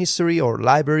listening history or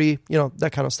library, you know,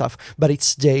 that kind of stuff. But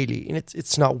it's daily, and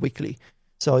it's not weekly.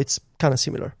 So it's kind of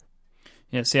similar.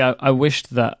 Yeah, see, I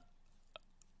wished that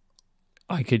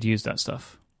I could use that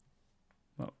stuff.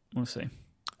 Well, we'll see.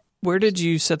 Where did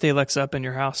you set the Alexa up in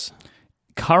your house?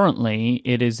 Currently,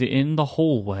 it is in the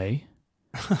hallway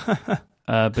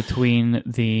between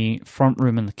the front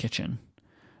room and the kitchen.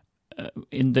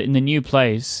 In the new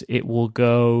place, it will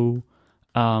go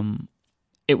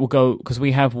it will go, because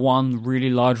we have one really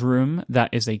large room that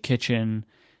is a kitchen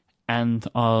and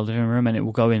our living room, and it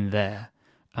will go in there.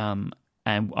 And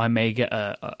I may get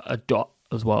a dot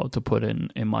as well to put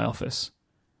in my office.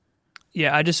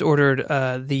 Yeah, I just ordered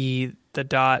the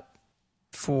dot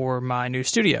for my new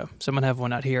studio, so I'm gonna have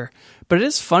one out here. But it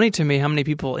is funny to me how many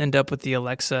people end up with the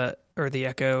Alexa or the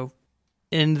Echo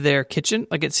in their kitchen.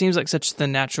 Like, it seems like such the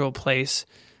natural place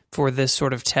for this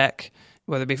sort of tech,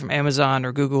 whether it be from Amazon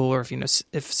or Google, or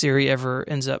if Siri ever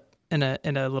ends up in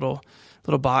a little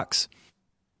box.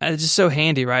 And it's just so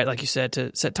handy, right? Like you said,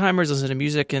 to set timers, listen to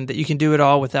music, and that you can do it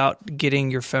all without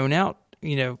getting your phone out.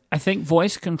 I think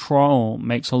voice control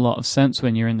makes a lot of sense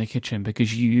when you're in the kitchen,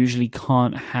 because you usually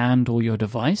can't handle your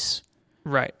device.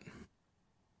 Right.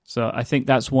 So I think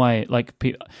that's why, like,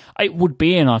 it would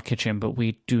be in our kitchen, but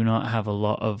we do not have a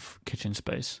lot of kitchen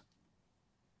space.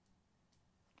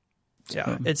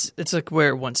 Yeah, it's like where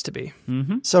it wants to be.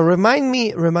 Mm-hmm. So remind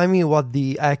me what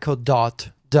the Echo Dot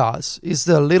does. Is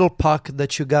the little puck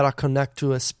that you gotta connect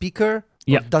to a speaker?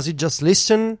 Yeah. Does it just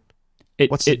listen?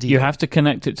 What's the deal? You have to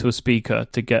connect it to a speaker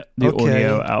to get the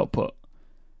audio output.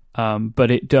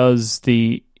 But it does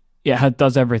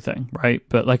does everything, right?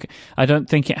 But like, I don't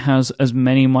think it has as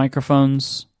many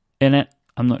microphones in it.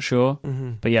 I'm not sure.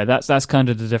 Mm-hmm. But yeah, that's kind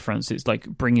of the difference. It's like,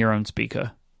 bring your own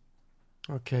speaker.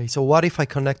 Okay, so what if I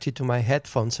connect it to my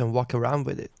headphones and walk around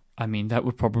with it? I mean, that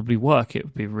would probably work. It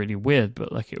would be really weird,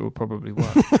 but like, it would probably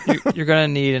work. You're gonna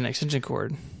need an extension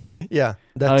cord. Yeah,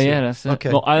 that's that's it.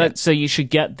 Okay. Well, so you should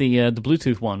get the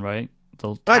Bluetooth one, right?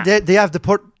 They have the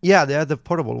port. Yeah, they have the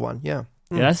portable one. Yeah.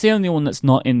 Yeah, that's the only one that's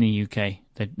not in the UK.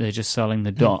 They're just selling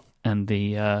the Dot and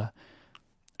the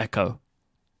Echo,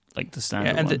 like the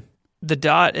standard and one. The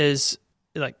Dot is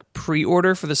like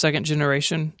pre-order for the second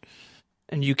generation,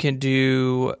 and you can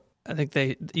do. I think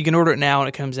you can order it now and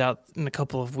it comes out in a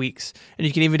couple of weeks, and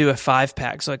you can even do a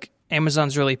 5-pack. So like,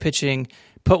 Amazon's really pitching,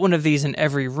 put one of these in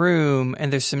every room,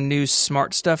 and there's some new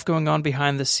smart stuff going on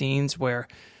behind the scenes where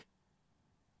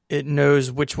it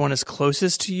knows which one is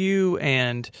closest to you,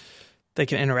 and they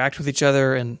can interact with each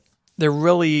other. And they're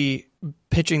really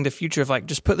pitching the future of like,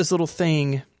 just put this little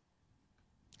thing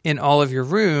in all of your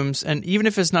rooms, and even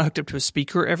if it's not hooked up to a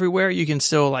speaker everywhere, you can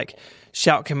still like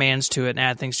shout commands to it and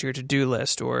add things to your to-do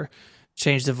list, or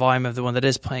change the volume of the one that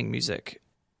is playing music.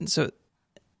 And so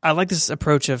I like this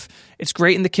approach of, it's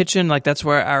great in the kitchen, like that's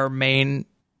where our main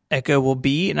Echo will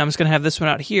be, and I'm just going to have this one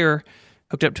out here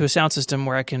hooked up to a sound system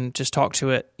where I can just talk to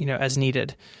it, as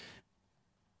needed.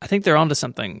 I think they're onto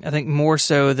something. I think more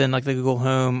so than like the Google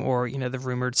Home or, the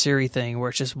rumored Siri thing, where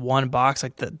it's just one box.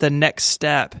 Like the next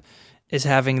step is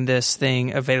having this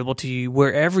thing available to you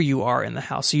wherever you are in the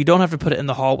house. So you don't have to put it in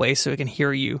the hallway so it can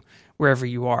hear you wherever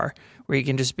you are, where you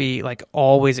can just be like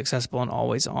always accessible and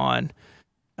always on.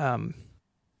 I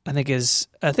think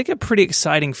a pretty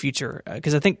exciting future,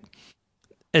 because I think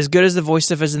as good as the voice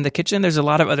stuff is in the kitchen, there's a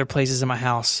lot of other places in my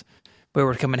house where it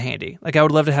would come in handy. Like, I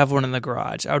would love to have one in the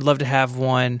garage. I would love to have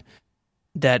one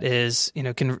that is,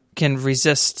 can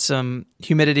resist some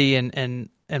humidity and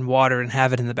water, and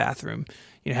have it in the bathroom.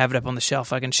 Have it up on the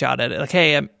shelf. I can shout at it like,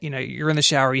 "Hey, you're in the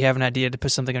shower. You have an idea to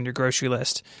put something on your grocery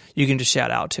list." You can just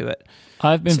shout out to it.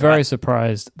 I've been very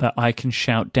surprised that I can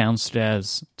shout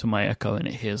downstairs to my Echo and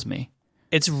it hears me.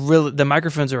 It's really, the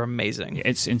microphones are amazing. Yeah,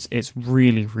 it's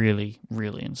really, really,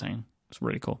 really insane. It's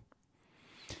really cool.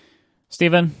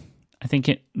 Stephen, I think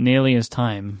it nearly is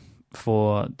time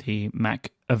for the Mac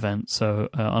event. So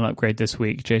on Upgrade this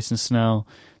week, Jason Snell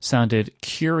sounded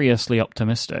curiously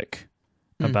optimistic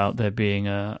about there being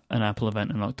an Apple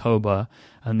event in October,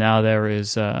 and now there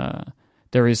is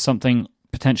something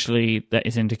potentially that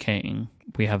is indicating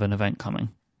we have an event coming.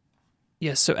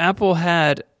 Yes, so Apple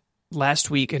had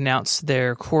last week announced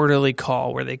their quarterly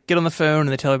call where they get on the phone and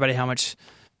they tell everybody how much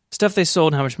stuff they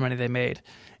sold and how much money they made.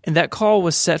 And that call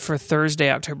was set for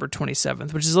Thursday, October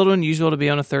 27th, which is a little unusual to be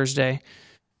on a Thursday,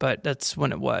 but that's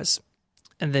when it was.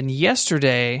 And then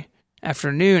yesterday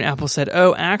afternoon, Apple said,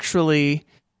 "Oh, actually,"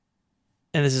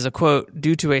 and this is a quote,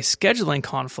 "due to a scheduling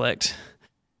conflict,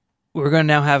 we're going to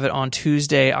now have it on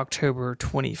Tuesday, October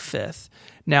 25th.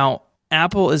 Now,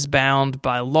 Apple is bound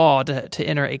by law to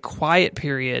enter a quiet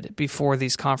period before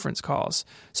these conference calls.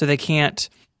 So they can't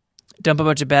dump a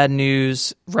bunch of bad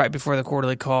news right before the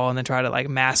quarterly call and then try to like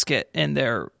mask it in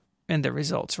their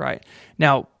results, right?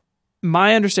 Now,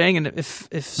 my understanding, and if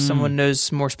someone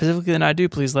knows more specifically than I do,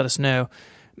 please let us know.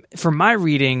 From my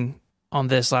reading on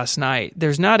this last night,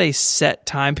 there's not a set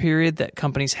time period that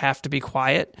companies have to be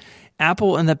quiet.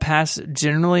 Apple in the past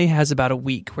generally has about a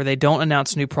week where they don't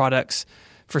announce new products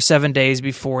for 7 days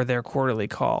before their quarterly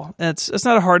call. That's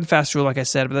not a hard and fast rule, like I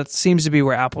said, but that seems to be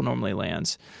where Apple normally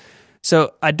lands.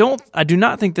 So I do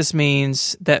not think this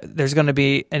means that there's going to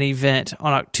be an event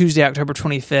on Tuesday, October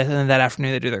 25th, and then that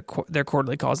afternoon they do their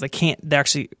quarterly calls. They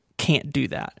actually can't do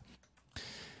that.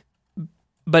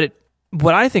 But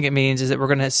what I think it means is that we're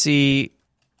going to see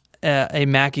a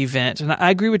Mac event, and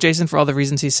I agree with Jason for all the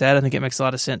reasons he said. I think it makes a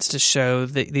lot of sense to show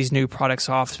these new products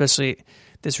off, especially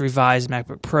this revised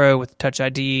MacBook Pro with Touch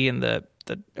ID and the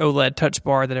OLED Touch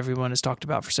Bar that everyone has talked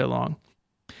about for so long.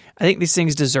 I think these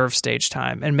things deserve stage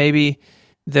time, and maybe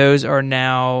those are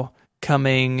now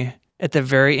coming at the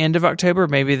very end of October.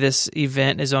 Maybe this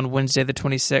event is on Wednesday the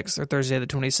 26th or Thursday the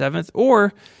 27th,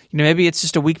 or maybe it's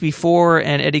just a week before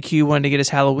and Eddie Q wanted to get his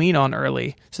Halloween on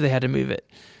early, so they had to move it.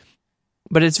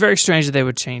 But it's very strange that they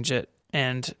would change it,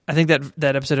 and I think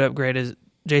that episode of Upgrade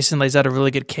Jason lays out a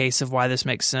really good case of why this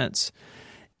makes sense.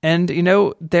 And,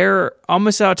 they're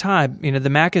almost out of time. The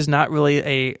Mac is not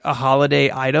really a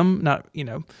holiday item.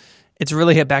 It's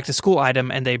really a back-to-school item,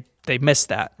 and they missed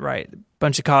that, right? A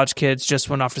bunch of college kids just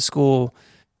went off to school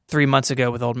 3 months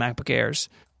ago with old MacBook Airs.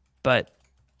 But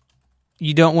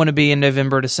you don't want to be in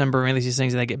November, December, and release these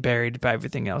things, and they get buried by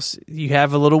everything else. You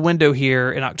have a little window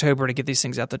here in October to get these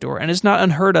things out the door. And it's not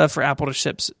unheard of for Apple to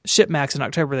ship Macs in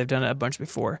October. They've done it a bunch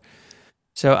before.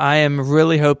 So I am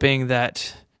really hoping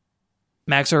that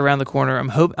Macs are around the corner.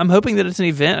 I'm hoping that it's an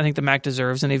event. I think the Mac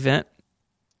deserves an event.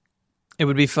 It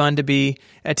would be fun to be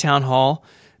at Town Hall,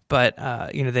 but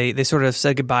they sort of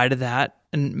said goodbye to that.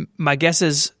 And my guess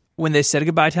is when they said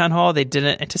goodbye to Town Hall, they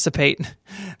didn't anticipate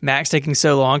Macs taking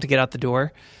so long to get out the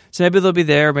door. So maybe they'll be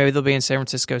there, maybe they'll be in San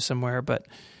Francisco somewhere. But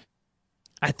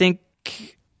I think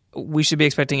we should be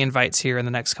expecting invites here in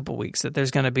the next couple of weeks, that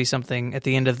there's going to be something at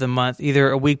the end of the month, either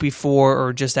a week before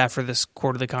or just after this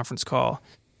quarterly conference call.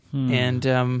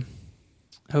 And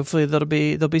hopefully there'll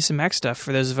be some Mac stuff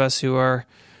for those of us who are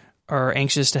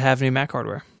anxious to have new Mac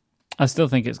hardware. I still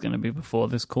think it's going to be before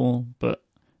this call, but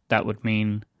that would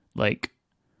mean like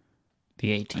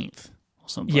the 18th or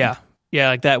something. Yeah,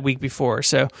 like that week before.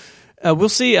 So we'll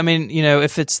see. I mean,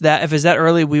 if it's that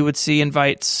early, we would see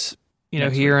invites,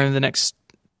 here in the next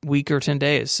week or 10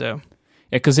 days. So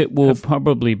yeah, because it will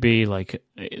probably be like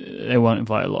they won't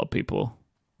invite a lot of people,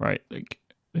 right? Like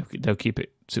they'll keep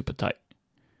it super tight.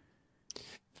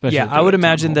 Especially I would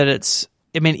imagine that it's.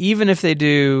 I mean, even if they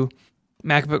do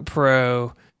MacBook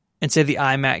Pro and say the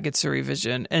iMac gets a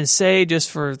revision, and say, just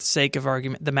for the sake of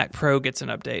argument, the Mac Pro gets an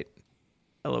update,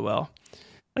 LOL.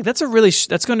 Like that's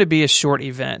going to be a short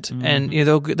event, and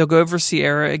they'll go over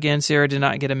Sierra again. Sierra did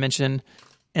not get a mention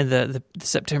in the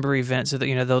September event, so that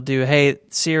they'll do. Hey,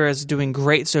 Sierra is doing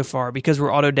great so far because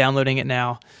we're auto downloading it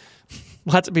now.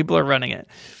 Lots of people are running it.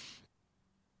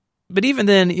 But even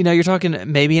then, you're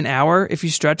talking maybe an hour if you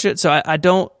stretch it. So I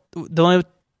don't. The only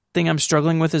thing I'm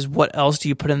struggling with is what else do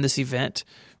you put in this event,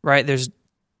 right?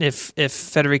 If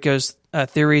Federico's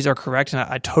theories are correct, and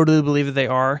I totally believe that they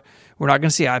are, we're not going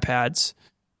to see iPads.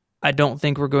 I don't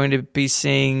think we're going to be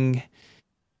seeing,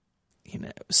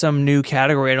 some new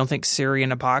category. I don't think Siri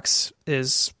in a box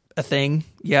is a thing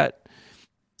yet.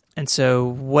 And so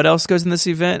what else goes in this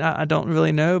event? I don't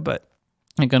really know, but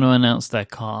they're going to announce their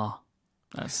car.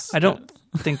 I don't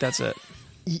think that's it.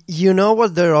 You know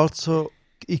what?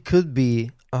 It could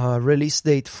be a release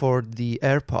date for the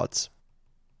AirPods.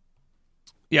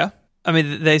 Yeah. I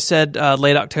mean, they said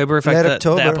late October. In fact,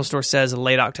 the Apple Store says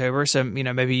late October. So,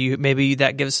 maybe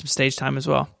that gives some stage time as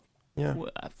well. Yeah.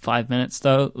 5 minutes,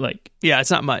 though? Yeah, it's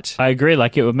not much. I agree.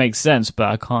 It would make sense, but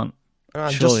I can't.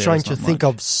 I'm just trying to think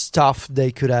of stuff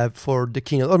they could have for the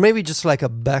keynote. Or maybe just like a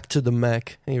back to the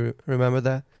Mac. You remember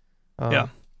that? Yeah.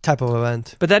 Type of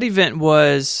event. But that event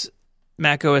was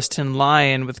Mac OS X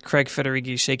Lion with Craig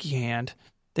Federighi's shaky hand.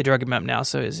 They drug him up now,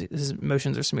 so his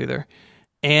motions are smoother.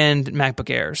 And MacBook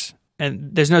Airs.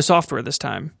 And there's no software this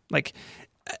time.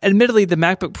 Admittedly, the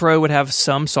MacBook Pro would have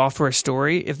some software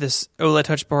story if this OLED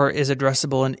Touch Bar is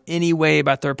addressable in any way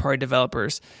by third-party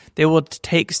developers. They will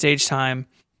take stage time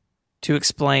to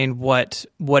explain what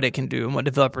it can do and what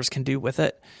developers can do with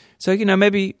it. So,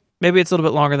 maybe it's a little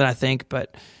bit longer than I think,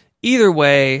 but either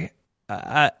way,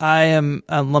 I am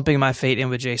lumping my fate in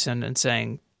with Jason and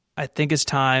saying I think it's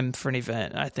time for an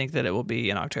event. I think that it will be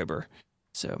in October.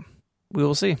 So we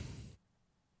will see.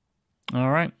 All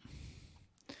right.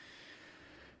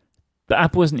 But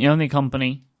Apple isn't the only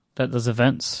company that does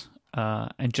events.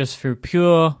 And just through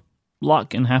pure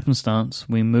luck and happenstance,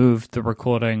 we moved the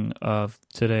recording of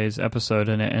today's episode,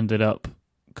 and it ended up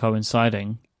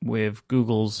coinciding with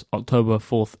Google's October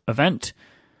 4th event.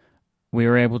 We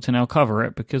are able to now cover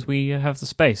it because we have the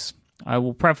space. I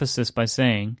will preface this by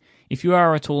saying, if you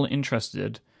are at all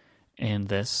interested in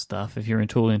this stuff, if you're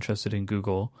at all interested in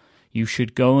Google, you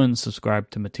should go and subscribe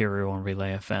to Material on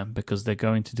Relay FM, because they're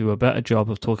going to do a better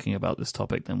job of talking about this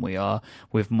topic than we are,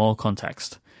 with more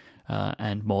context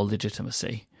and more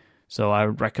legitimacy. So I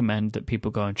would recommend that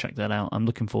people go and check that out. I'm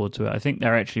looking forward to it. I think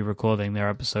they're actually recording their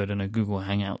episode in a Google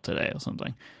Hangout today or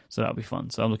something. So that'll be fun.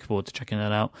 So I'm looking forward to checking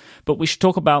that out. But we should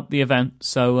talk about the event.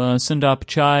 So Sundar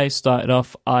Pichai started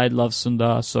off. I love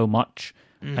Sundar so much.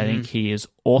 Mm-hmm. I think he is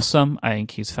awesome. I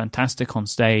think he's fantastic on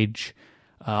stage.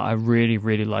 I really,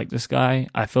 really like this guy.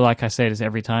 I feel like I say this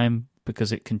every time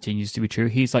because it continues to be true.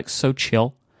 He's like so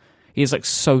chill. He's like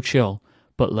so chill.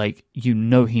 But like, you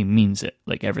know, he means it.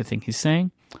 Like everything he's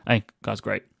saying. I think that's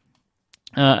great.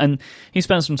 And he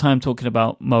spent some time talking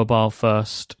about mobile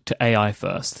first to AI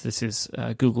first. This is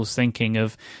Google's thinking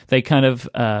of, they kind of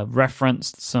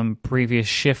referenced some previous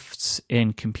shifts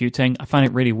in computing. I find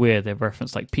it really weird. They've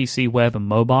referenced like PC, web, and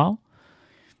mobile.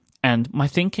 And my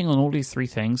thinking on all these three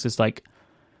things is like,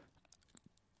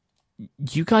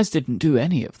 you guys didn't do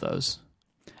any of those.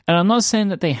 And I'm not saying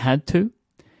that they had to,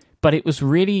 but it was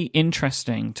really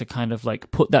interesting to kind of like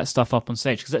put that stuff up on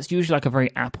stage, because that's usually like a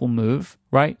very Apple move,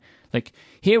 right? Like,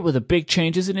 here were the big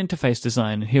changes in interface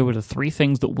design, and here were the three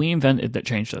things that we invented that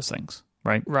changed those things,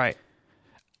 right? Right.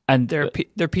 And their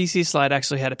PC slide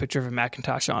actually had a picture of a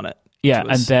Macintosh on it. Yeah,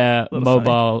 and their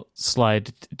mobile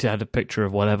slide had a picture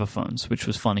of whatever phones, which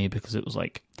was funny because it was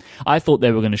like, I thought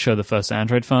they were going to show the first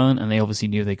Android phone, and they obviously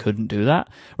knew they couldn't do that,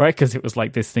 right? Because it was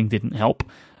like, this thing didn't help.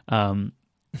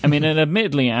 I mean, and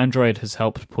admittedly, Android has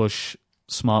helped push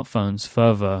smartphones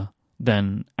further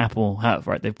than Apple have,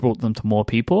 right? They've brought them to more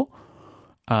people.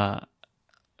 I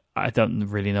don't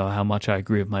really know how much I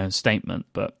agree with my own statement,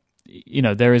 but, you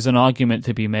know, there is an argument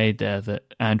to be made there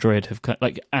that Android have,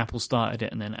 like, Apple started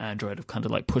it and then Android have kind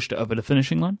of like pushed it over the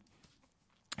finishing line.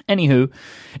 Anywho,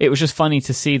 it was just funny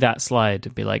to see that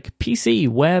slide be like PC,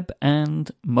 web,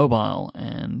 and mobile.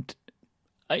 And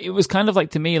it was kind of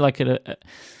like, to me, like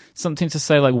something to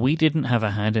say, like, we didn't have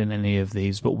a hand in any of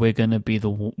these, but we're going to be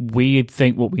we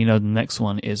think what we know the next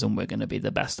one is, and we're going to be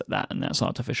the best at that, and that's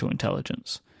artificial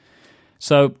intelligence.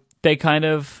 So they kind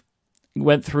of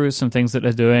went through some things that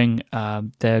they're doing.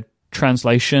 Their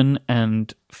translation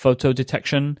and photo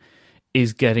detection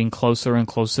is getting closer and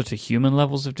closer to human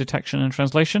levels of detection and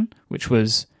translation, which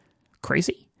was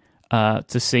crazy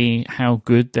to see how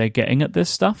good they're getting at this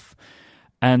stuff.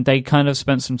 And they kind of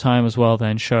spent some time as well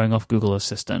then showing off Google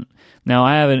Assistant. Now,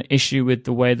 I have an issue with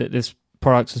the way that this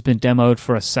product has been demoed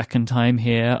for a second time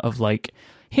here, of like,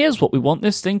 here's what we want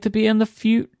this thing to be in the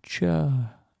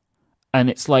future. And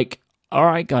it's like, all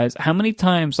right, guys, how many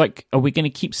times, like, are we going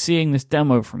to keep seeing this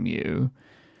demo from you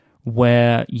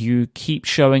where you keep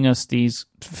showing us these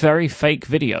very fake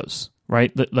videos,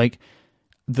 right? That, like,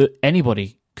 that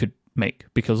anybody could make,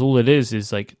 because all it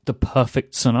is like the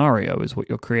perfect scenario is what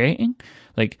you're creating.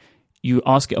 Like, you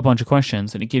ask it a bunch of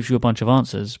questions and it gives you a bunch of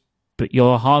answers, but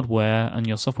your hardware and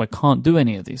your software can't do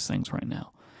any of these things right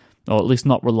now, or at least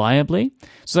not reliably.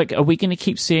 So, like, are we going to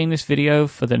keep seeing this video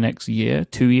for the next year,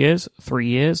 2 years, 3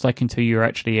 years, like, until you're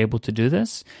actually able to do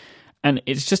this? And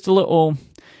it's just a little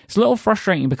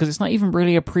frustrating, because it's not even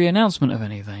really a pre-announcement of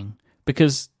anything,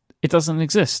 because it doesn't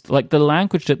exist. Like, the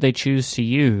language that they choose to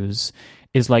use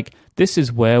is like, this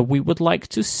is where we would like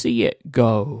to see it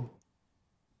go.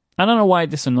 I don't know why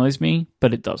this annoys me,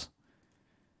 but it does.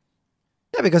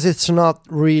 Yeah, because it's not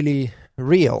really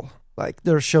real. Like,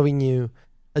 they're showing you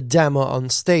a demo on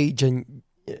stage, and,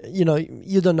 you know,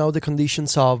 you don't know the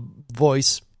conditions of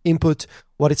voice input,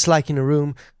 what it's like in a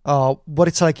room, what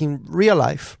it's like in real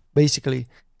life, basically.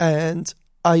 And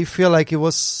I feel like it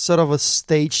was sort of a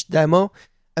staged demo,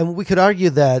 and we could argue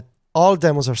that all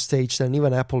demos are staged, and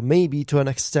even Apple, maybe to an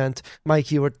extent. Mike,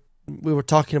 we were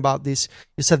talking about this.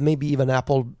 You said maybe even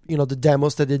Apple, you know, the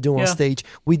demos that they do on stage,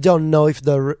 we don't know if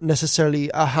they're necessarily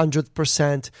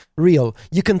 100% real.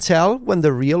 You can tell when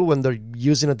they're real, when they're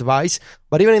using a device,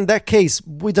 but even in that case,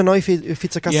 we don't know if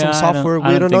it's a custom software.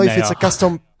 We don't know if it's a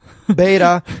custom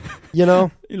beta, you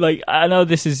know? Like, I know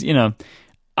this is, you know...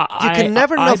 You can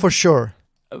never know for sure.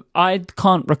 I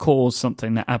can't recall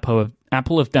something that Apple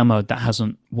have demoed that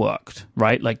hasn't worked,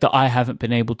 right? Like, that I haven't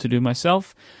been able to do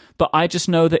myself. But I just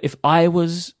know that if I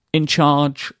was in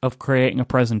charge of creating a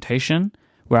presentation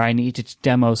where I needed to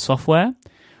demo software,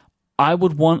 I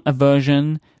would want a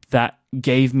version that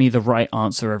gave me the right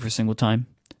answer every single time.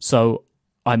 So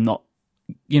I'm not,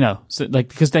 you know, so like,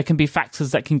 because there can be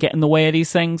factors that can get in the way of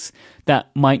these things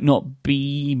that might not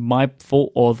be my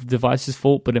fault or the device's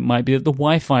fault, but it might be that the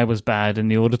Wi-Fi was bad in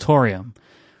the auditorium,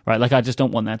 right? Like, I just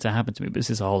don't want that to happen to me, but this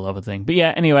is a whole other thing. But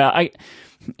yeah, anyway,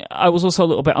 I was also a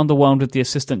little bit underwhelmed with the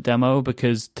Assistant demo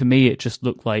because to me it just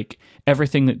looked like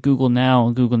everything that Google Now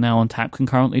and Google Now on Tap can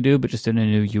currently do, but just in a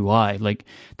new UI. Like,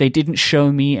 they didn't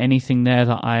show me anything there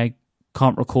that I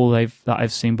can't recall that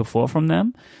I've seen before from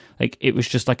them. Like, it was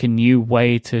just like a new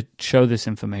way to show this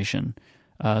information.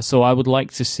 So I would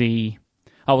like to see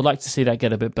that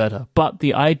get a bit better. But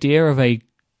the idea of a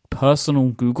personal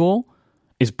Google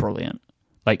is brilliant.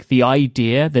 Like, the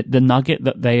idea that the nugget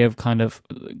that they have kind of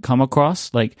come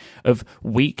across, like, of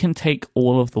we can take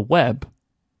all of the web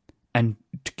and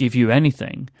give you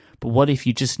anything, but what if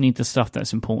you just need the stuff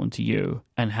that's important to you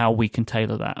and how we can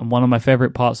tailor that? And one of my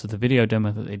favorite parts of the video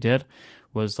demo that they did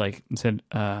was like, it said,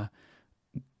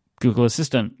 Google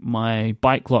Assistant, my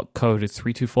bike lock code is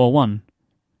 3241.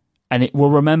 And it will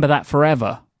remember that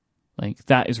forever. Like,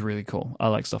 that is really cool. I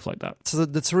like stuff like that. So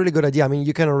that's a really good idea. I mean,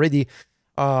 you can already,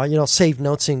 save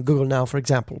notes in Google Now, for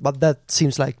example, but that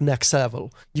seems like next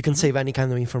level. You can save any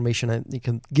kind of information and you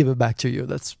can give it back to you.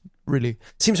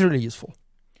 Seems really useful.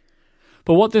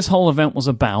 But what this whole event was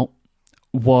about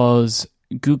was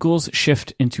Google's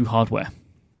shift into hardware.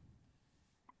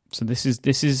 So this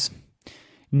is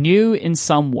new in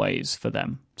some ways for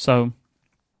them. So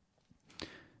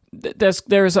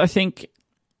there is, I think,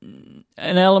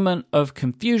 an element of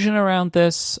confusion around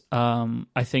this.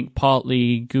 I think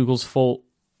partly Google's fault,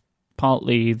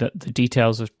 partly that the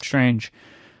details are strange.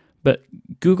 But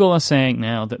Google are saying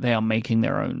now that they are making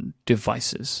their own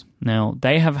devices. Now,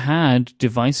 they have had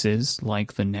devices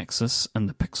like the Nexus and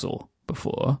the Pixel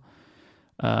before.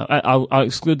 I'll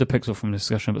exclude the Pixel from the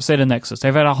discussion, but say the Nexus.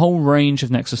 They've had a whole range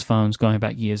of Nexus phones going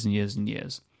back years and years and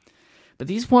years. But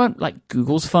these weren't like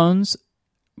Google's phones.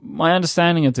 My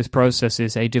understanding of this process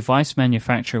is a device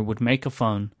manufacturer would make a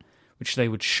phone, which they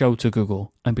would show to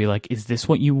Google and be like, is this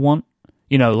what you want?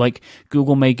 You know, like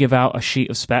Google may give out a sheet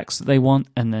of specs that they want,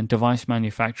 and then device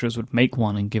manufacturers would make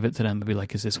one and give it to them and be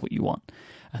like, is this what you want?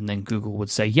 And then Google would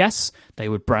say yes, they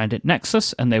would brand it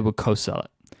Nexus, and they would co-sell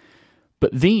it.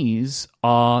 But these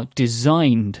are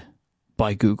designed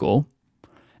by Google,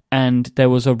 and there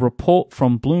was a report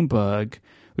from Bloomberg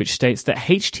which states that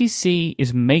HTC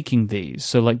is making these.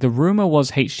 So, like, the rumor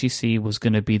was HTC was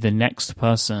going to be the next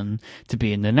person to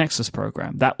be in the Nexus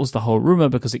program. That was the whole rumor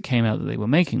because it came out that they were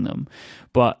making them.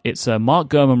 But it's a Mark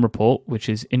Gurman report, which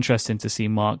is interesting to see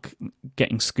Mark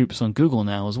getting scoops on Google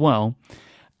now as well,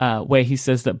 where he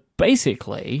says that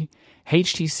basically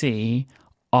HTC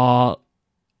are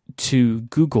to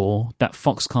Google that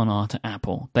Foxconn are to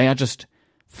Apple. They are just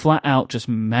flat out just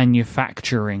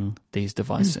manufacturing these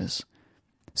devices.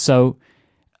 So,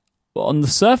 on the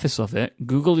surface of it,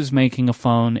 Google is making a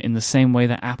phone in the same way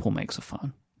that Apple makes a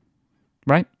phone,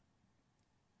 right?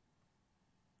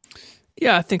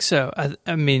 Yeah, I think so.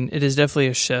 I mean, it is definitely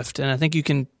a shift, and I think you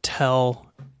can tell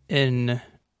in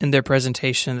their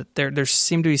presentation that they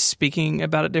seem to be speaking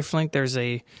about it differently. There's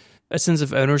a sense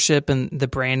of ownership, and the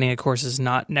branding, of course, is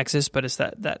not Nexus, but it's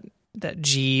that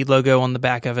G logo on the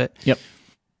back of it. Yep.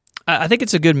 I think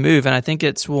it's a good move, and I think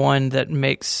it's one that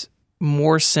makes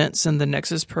more sense than the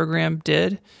Nexus program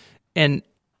did. And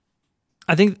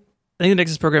I think the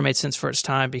Nexus program made sense for its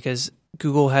time because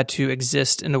Google had to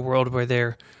exist in a world where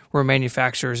there were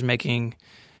manufacturers making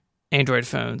Android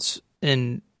phones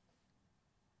in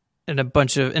a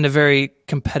very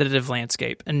competitive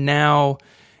landscape. And now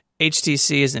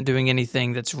HTC isn't doing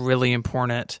anything that's really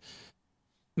important.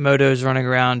 Moto's running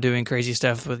around doing crazy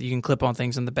stuff with, you can clip on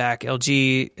things in the back.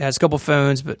 LG has a couple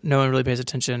phones, but no one really pays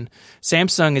attention.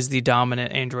 Samsung is the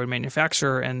dominant Android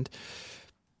manufacturer, and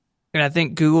I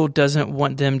think Google doesn't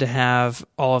want them to have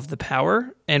all of the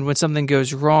power. And when something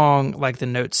goes wrong, like the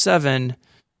Note 7,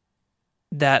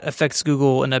 that affects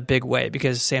Google in a big way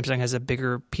because Samsung has a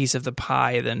bigger piece of the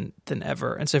pie than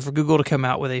ever. And so for Google to come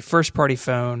out with a first-party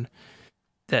phone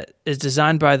that is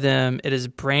designed by them, it is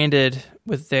branded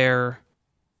with their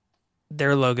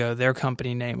logo, their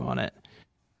company name on it.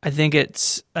 I think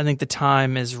the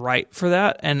time is right for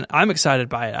that, and I'm excited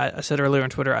by it. I said earlier on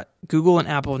Twitter, Google and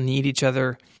Apple need each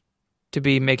other to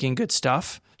be making good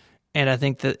stuff, and I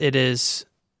think that it is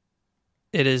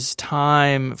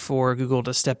time for Google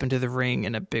to step into the ring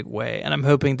in a big way, and I'm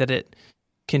hoping that it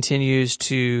continues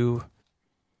to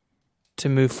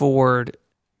move forward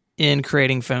in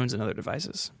creating phones and other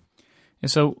devices.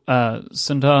 So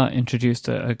Sundar introduced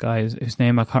a guy whose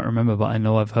name I can't remember, but I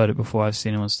know I've heard it before. I've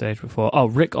seen him on stage before. Oh,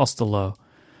 Rick Osterloh.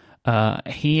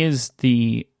 He is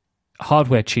the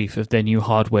hardware chief of their new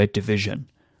hardware division.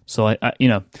 So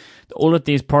all of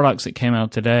these products that came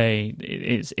out today,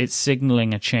 it's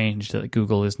signaling a change that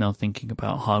Google is now thinking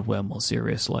about hardware more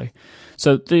seriously.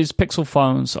 So these Pixel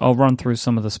phones, I'll run through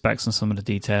some of the specs and some of the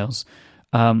details.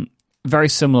 Very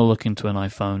similar looking to an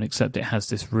iPhone, except it has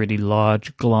this really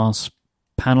large glass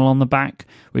panel on the back,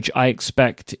 which I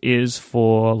expect is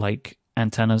for like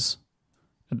antennas.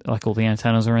 Like all the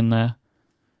antennas are in there.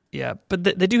 Yeah, but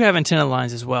they do have antenna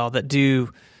lines as well that do.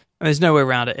 I mean, there's no way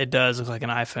around it. It does look like an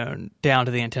iPhone down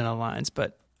to the antenna lines,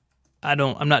 but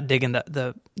I'm not digging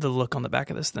the look on the back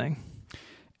of this thing.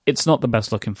 It's not the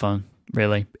best looking phone,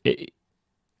 really.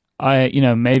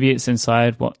 Maybe it's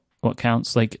inside what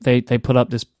counts. Like they put up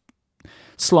this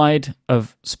slide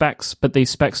of specs, but these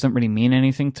specs don't really mean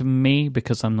anything to me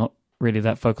because I'm not really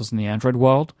that focused in the Android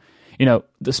world.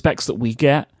 The specs that we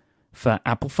get for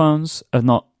Apple phones are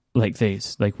not like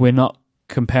these. Like, we're not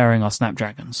comparing our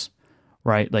Snapdragons,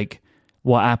 right? Like,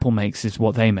 what Apple makes is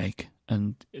what they make,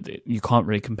 and you can't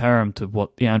really compare them to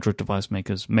what the Android device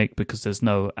makers make because there's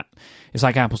no. It's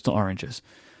like apples to oranges.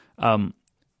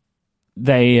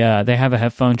 They have a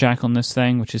headphone jack on this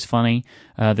thing, which is funny.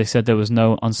 They said there was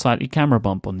no unsightly camera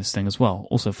bump on this thing as well,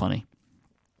 also funny.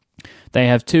 They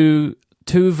have two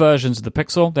versions of the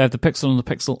Pixel. They have the Pixel and the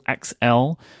Pixel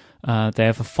XL. They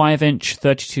have a 5-inch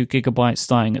 32 gigabyte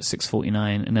starting at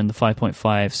 $649, and then the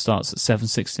 5.5 starts at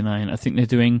 $769. I think they're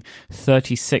doing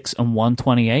 36 and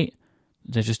 128.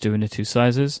 They're just doing the two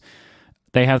sizes.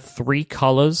 They have 3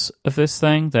 colors of this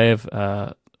thing. They have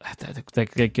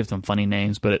they give them funny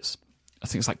names, but I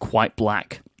think it's like quite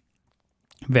black,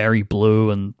 very blue,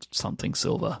 and something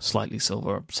silver, slightly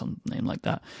silver, or some name like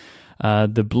that.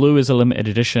 The blue is a limited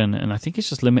edition, and I think it's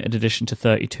just limited edition to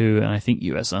 32, and I think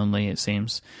US only, it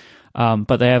seems.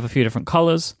 But they have a few different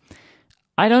colors.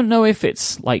 I don't know if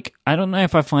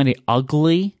I find it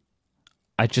ugly.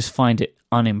 I just find it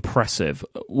unimpressive.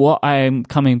 What I'm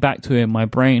coming back to in my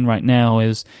brain right now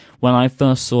is when I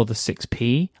first saw the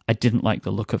 6P, I didn't like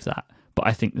the look of that. But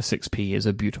I think the 6P is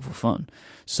a beautiful phone.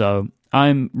 So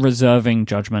I'm reserving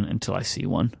judgment until I see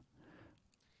one.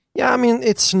 Yeah, I mean,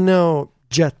 it's no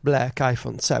jet black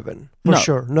iPhone 7, for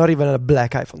sure. Not even a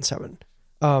black iPhone 7.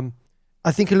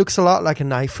 I think it looks a lot like an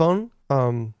iPhone.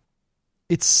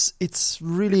 It's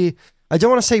really, I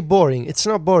don't want to say boring. It's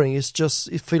not boring. It's just,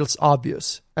 it feels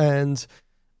obvious. And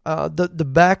the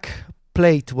back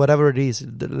plate, whatever it is,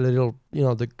 the little,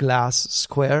 the glass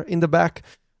square in the back,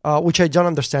 which I don't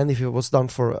understand if it was done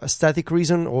for aesthetic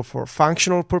reason or for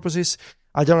functional purposes.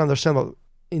 I don't understand, but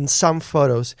in some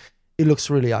photos, it looks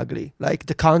really ugly. Like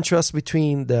the contrast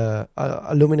between the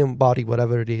aluminum body,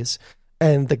 whatever it is,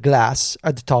 and the glass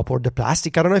at the top, or the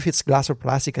plastic. I don't know if it's glass or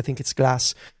plastic. I think it's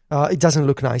glass. It doesn't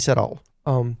look nice at all.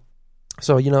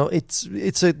 So,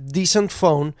 it's a decent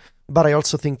phone, but I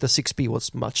also think the 6P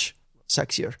was much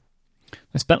sexier.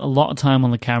 I spent a lot of time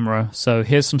on the camera, so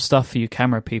here's some stuff for you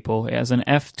camera people. It has an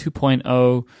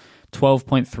f2.0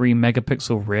 12.3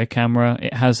 megapixel rear camera.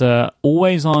 It has a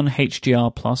always-on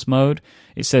HDR plus mode.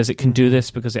 It says it can do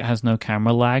this because it has no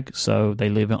camera lag, so they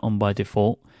leave it on by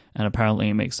default, and apparently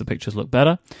it makes the pictures look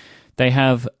better. They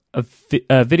have a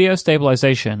video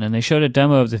stabilization, and they showed a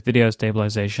demo of this video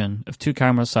stabilization of 2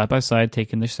 cameras side by side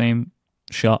taking the same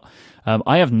shot.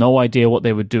 I have no idea what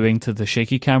they were doing to the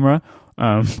shaky camera.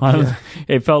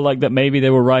 It felt like that maybe they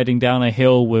were riding down a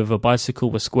hill with a bicycle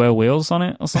with square wheels on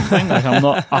it or something. Like, I'm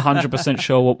not 100%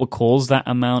 sure what would cause that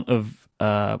amount of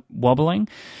wobbling.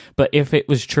 But if it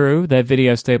was true, their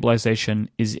video stabilization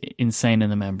is insane in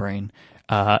the membrane.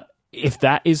 If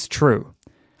that is true,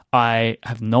 I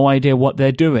have no idea what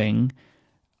they're doing.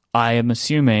 I am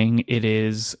assuming it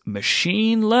is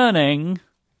machine learning.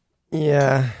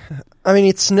 Yeah. I mean,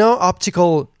 it's no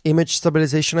optical image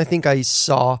stabilization. I think I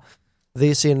saw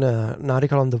this in an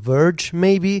article on The Verge,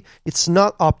 maybe. It's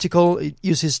not optical. It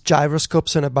uses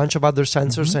gyroscopes and a bunch of other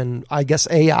sensors and, I guess,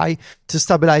 AI to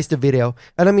stabilize the video.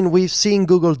 And I mean, we've seen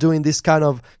Google doing this kind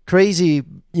of crazy,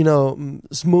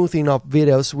 smoothing of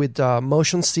videos with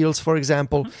motion stills, for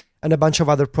example, and a bunch of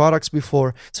other products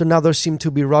before. So now they seem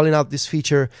to be rolling out this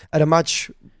feature at a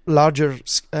much larger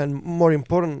and more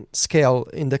important scale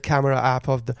in the camera app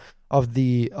of the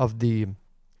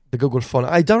Google phone.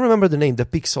 I don't remember the name, the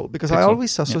Pixel, because I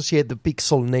always associate the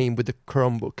Pixel name with the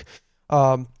Chromebook.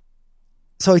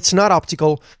 So it's not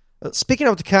optical. Speaking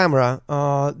of the camera,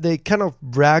 they kind of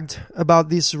bragged about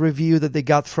this review that they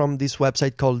got from this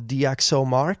website called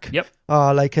DxOMark. Yep.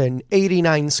 Like an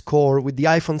 89 score with the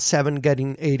iPhone 7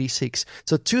 getting 86.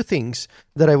 So 2 things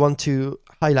that I want to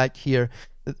highlight here.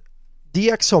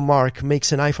 DxOMark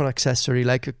makes an iPhone accessory,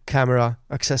 like a camera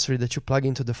accessory that you plug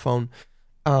into the phone,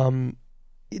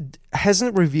 it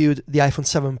hasn't reviewed the iPhone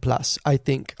 7 Plus. I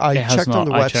think I checked on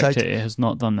the website. It has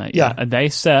not done that yet. And they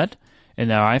said in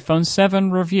their iPhone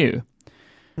 7 review,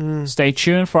 stay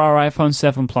tuned for our iPhone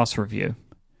 7 Plus review.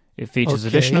 It features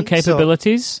additional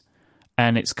capabilities,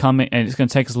 and it's coming, and it's going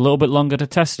to take us a little bit longer to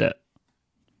test it.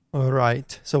 All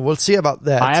right, so we'll see about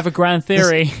that. I have a grand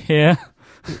theory here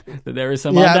that there is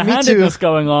some underhandedness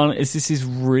going on. This is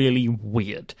really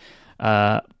weird,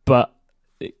 but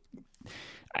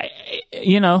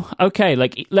okay.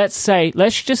 Like let's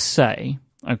just say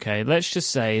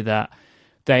that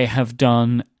they have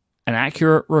done an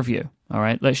accurate review. All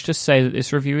right, let's just say that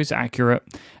this review is accurate,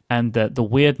 and that the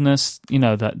weirdness,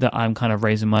 that I'm kind of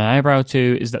raising my eyebrow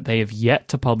to, is that they have yet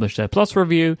to publish their Plus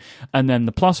review, and then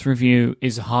the Plus review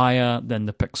is higher than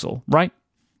the Pixel, right?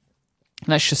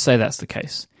 Let's just say that's the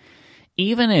case.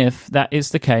 Even if that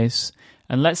is the case,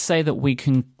 and let's say that we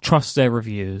can trust their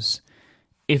reviews,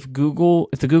 if the Google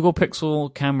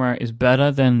Pixel camera is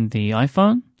better than the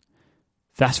iPhone,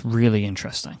 that's really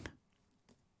interesting,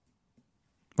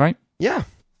 right? Yeah,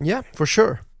 for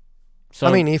sure. So,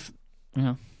 I mean,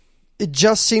 it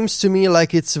just seems to me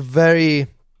like it's very,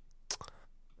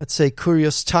 let's say,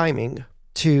 curious timing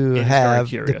to have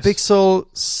the Pixel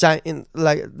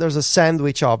there's a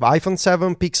sandwich of iPhone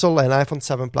 7 Pixel and iPhone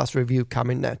 7 Plus review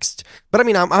coming next. But I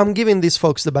mean, I'm giving these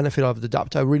folks the benefit of the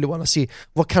doubt. I really want to see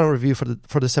what kind of review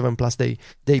for the 7 Plus they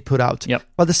put out. Yep.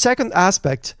 But the second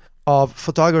aspect of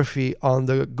photography on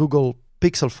the Google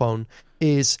Pixel phone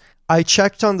is I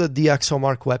checked on the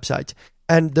DxOMark website,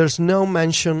 and there's no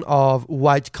mention of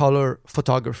white color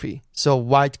photography, so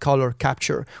white color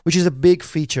capture, which is a big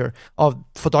feature of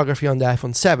photography on the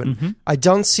iPhone 7. Mm-hmm. I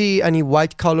don't see any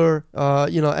white color,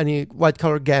 any white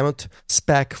color gamut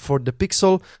spec for the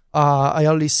Pixel. I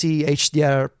only see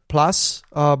HDR plus,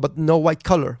 but no white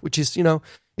color, which is,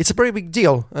 it's a pretty big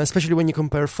deal, especially when you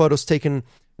compare photos taken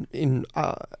in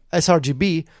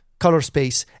sRGB color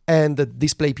space and the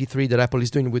Display P3 that Apple is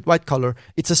doing with white color.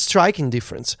 It's a striking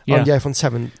difference on the iPhone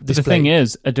 7 display. But the thing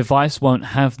is, a device won't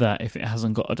have that if it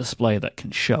hasn't got a display that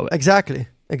can show it.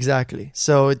 Exactly.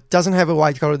 So it doesn't have a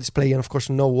white color display, and of course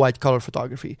no white color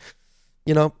photography.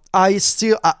 I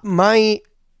still my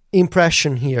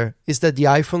impression here is that the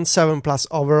iPhone 7 Plus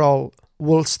overall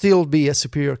will still be a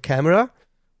superior camera,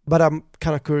 but I'm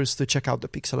kind of curious to check out the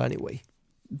Pixel anyway.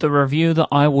 The review that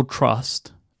I will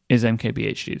trust is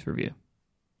MKBHD's review.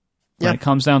 When it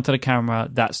comes down to the camera,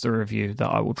 that's the review that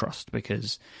I will trust,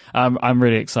 because I'm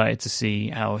really excited to see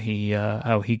how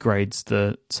he grades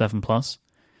the 7 Plus.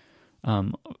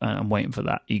 And I'm waiting for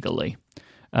that eagerly,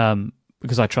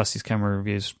 because I trust his camera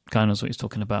reviews. Guy knows what he's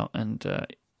talking about, and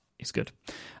he's good.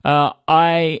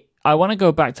 I want to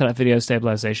go back to that video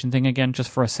stabilization thing again just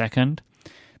for a second,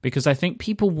 because I think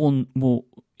people will.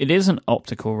 It isn't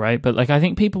optical, right? But I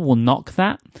think people will knock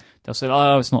that. They'll say,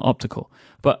 "Oh, it's not optical."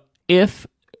 But if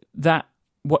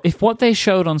what they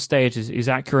showed on stage is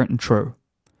accurate and true,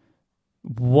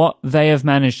 what they have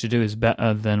managed to do is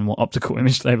better than what optical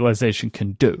image stabilization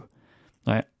can do.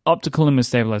 Right? Optical image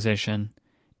stabilization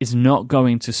is not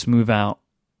going to smooth out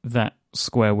that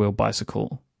square wheel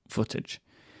bicycle footage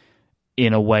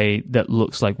in a way that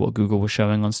looks like what Google was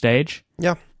showing on stage.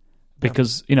 Yeah.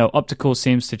 Because, optical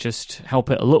seems to just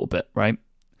help it a little bit, right?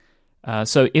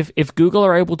 So if Google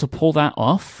are able to pull that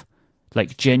off,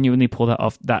 genuinely pull that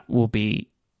off, that will be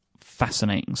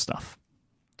fascinating stuff.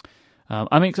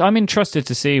 I'm interested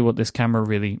to see what this camera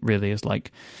really, really is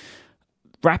like.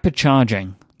 Rapid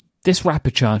charging. This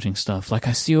rapid charging stuff. I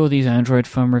see all these Android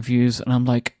phone reviews, and I'm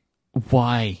like,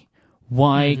 why?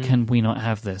 Why can we not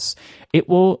have this?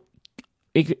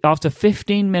 After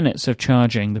 15 minutes of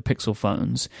charging the Pixel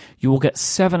phones, you will get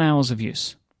 7 hours of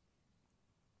use.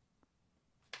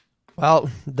 Well,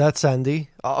 that's handy.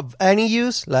 Of any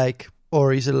use,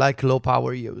 or is it low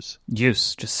power use?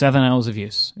 Use, just 7 hours of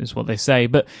use is what they say.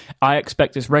 But I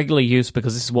expect it's regular use,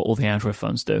 because this is what all the Android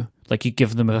phones do. You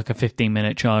give them a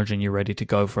 15-minute charge and you're ready to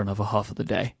go for another half of the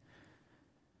day.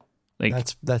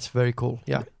 That's very cool.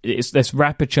 Yeah, it's this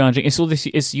rapid charging. It's all this.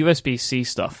 It's USB-C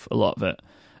stuff. A lot of it.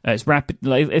 It's rapid.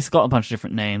 It's got a bunch of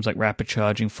different names, like rapid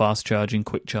charging, fast charging,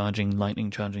 quick charging,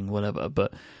 lightning charging, whatever.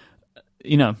 But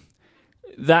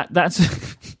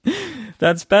that's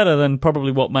that's better than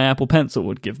probably what my Apple Pencil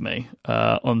would give me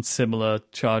on similar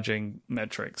charging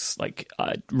metrics.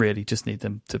 I really just need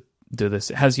them to do this.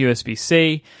 It has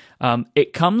USB-C.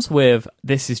 It comes with,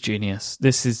 this is genius.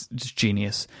 This is just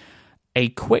genius. A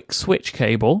quick switch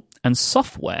cable and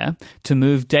software to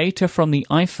move data from the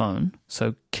iPhone,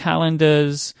 so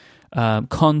calendars,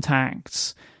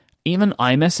 contacts, even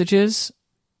iMessages,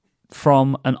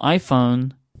 from an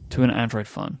iPhone to an Android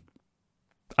phone.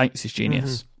 I think this is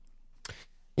genius.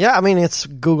 Yeah, I mean, it's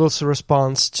Google's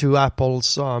response to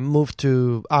Apple's move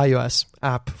to iOS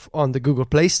app on the Google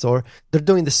Play Store. They're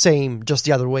doing the same, just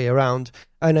the other way around.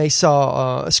 And I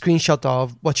saw a screenshot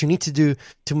of what you need to do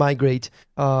to migrate.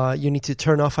 You need to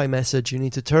turn off iMessage. You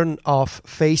need to turn off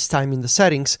FaceTime in the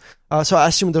settings. So I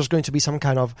assume there's going to be some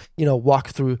kind of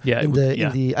walkthrough in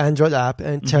the Android app,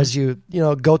 and it tells you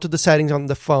go to the settings on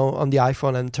the phone, on the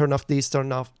iPhone, and turn off this,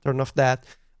 turn off that.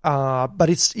 But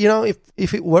it's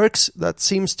if it works, that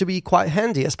seems to be quite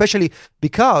handy, especially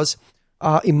because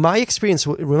in my experience,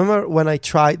 remember when I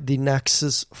tried the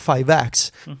Nexus 5X,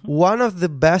 one of the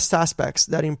best aspects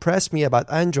that impressed me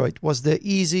about Android was the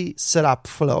easy setup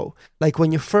flow. Like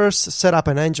when you first set up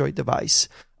an Android device,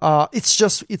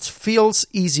 it feels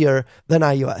easier than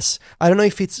iOS. I don't know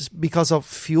if it's because of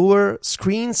fewer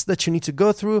screens that you need to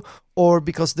go through, or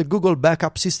because the Google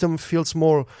backup system feels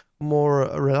more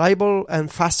reliable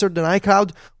and faster than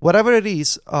iCloud. Whatever it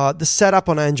is, the setup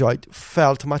on Android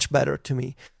felt much better to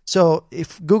me. So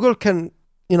if Google can,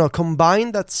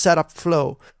 combine that setup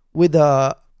flow with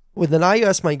an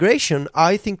iOS migration,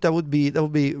 I think that would be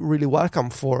really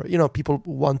welcome for people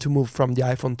who want to move from the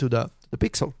iPhone to the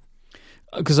Pixel.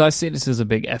 Because I see this as a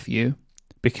big FU,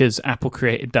 because Apple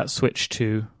created that switch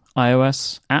to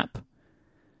iOS app.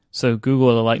 So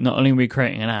Google are like, not only are we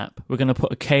creating an app, we're going to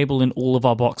put a cable in all of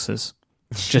our boxes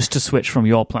just to switch from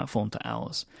your platform to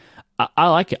ours. I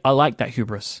like it. I like that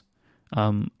hubris.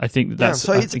 I think that's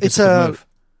so it's a good move.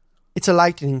 It's a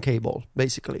lightning cable,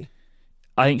 basically.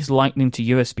 I think it's lightning to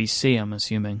USB-C, I'm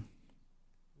assuming.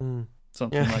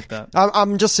 Something like that.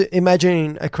 I'm just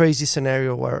imagining a crazy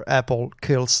scenario where Apple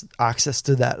kills access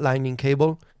to that lightning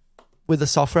cable with a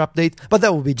software update, but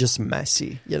that would be just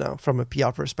messy, from a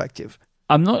PR perspective.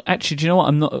 I'm not actually, do you know what?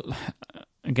 I'm not,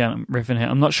 again, I'm riffing here.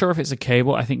 I'm not sure if it's a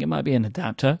cable. I think it might be an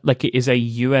adapter. Like it is a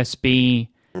USB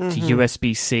to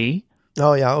USB-C.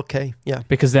 Oh, yeah, okay, yeah.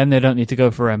 Because then they don't need to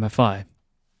go for MFI.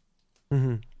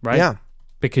 Right? Yeah.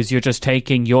 Because you're just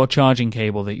taking your charging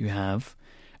cable that you have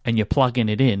and you're plugging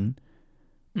it in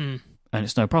and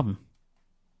it's no problem.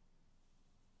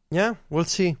 Yeah, we'll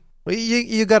see.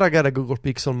 You gotta get a Google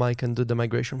Pixel mic and do the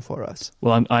migration for us.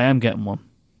 Well, I am getting one.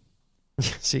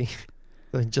 See,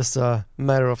 just a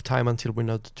matter of time until we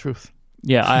know the truth.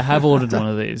 Yeah, I have ordered one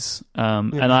of these,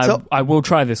 and I will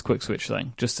try this quick switch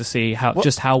thing just to see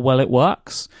how well it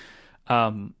works.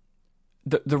 The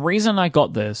reason I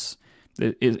got this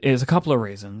is a couple of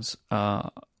reasons.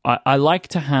 I like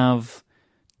to have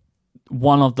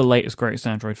one of the latest greatest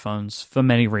Android phones for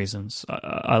many reasons.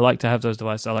 I like to have those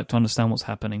devices. I like to understand what's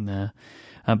happening there.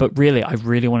 But really, I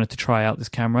really wanted to try out this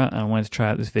camera, and I wanted to try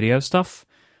out this video stuff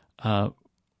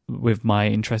with my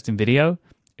interest in video.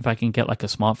 If I can get like a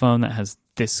smartphone that has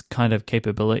this kind of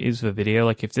capabilities for video,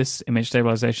 like if this image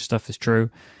stabilization stuff is true,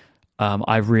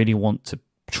 I really want to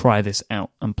try this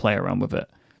out and play around with it.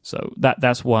 So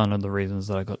that's one of the reasons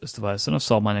that I got this device, and I've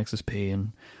sold my Nexus P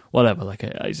and whatever. Like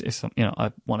it's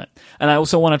I want it, and I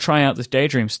also want to try out this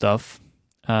Daydream stuff,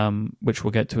 which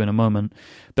we'll get to in a moment.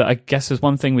 But I guess there's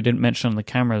one thing we didn't mention on the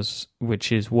cameras,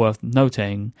 which is worth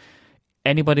noting.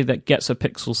 Anybody that gets a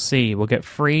Pixel C will get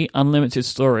free unlimited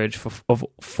storage of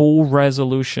full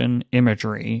resolution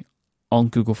imagery on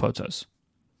Google Photos.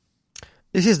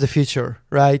 This is the future,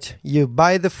 right? You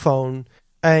buy the phone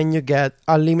and you get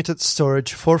unlimited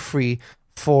storage for free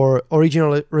for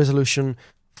original resolution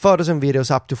photos and videos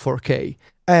up to 4K.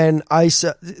 And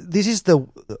this is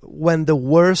when the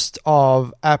worst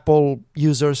of Apple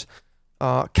users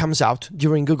comes out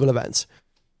during Google events.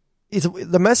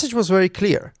 The message was very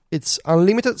clear. It's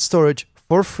unlimited storage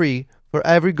for free for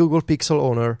every Google Pixel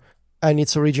owner, and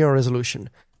it's original resolution.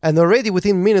 And already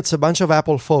within minutes, a bunch of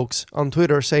Apple folks on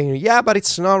Twitter saying, yeah, but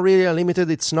it's not really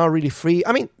unlimited, it's not really free.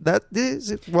 I mean,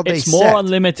 this is what they said. It's more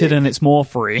unlimited and it's more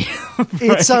free.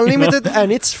 It's unlimited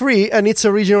and it's free and it's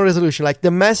original resolution. Like,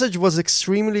 the message was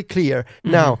extremely clear.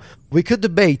 Now, we could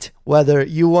debate whether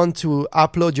you want to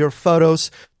upload your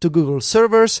photos to Google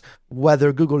servers,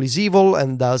 whether Google is evil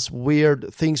and does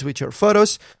weird things with your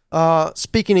photos.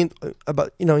 Speaking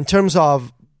in terms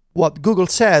of what Google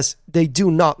says, they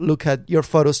do not look at your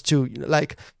photos to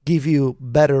give you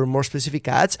better, more specific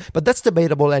ads, but that's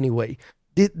debatable anyway.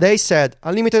 They said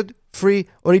unlimited, free,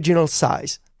 original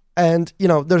size, and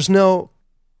there's no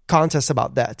contest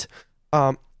about that.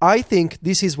 I think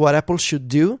this is what Apple should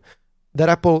do. That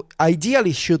Apple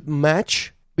ideally should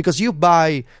match, because you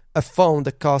buy a phone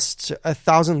that costs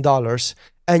 $1,000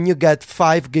 and you get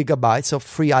 5 gigabytes of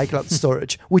free iCloud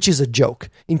storage, which is a joke.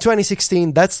 In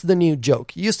 2016, that's the new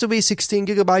joke. It used to be 16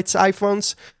 gigabytes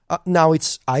iPhones. Now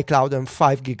it's iCloud and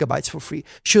 5 gigabytes for free.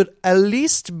 Should at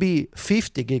least be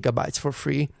 50 gigabytes for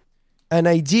free. And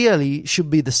ideally, should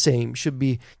be the same. Should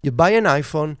be you buy an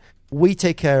iPhone, we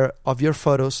take care of your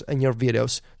photos and your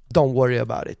videos. Don't worry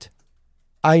about it.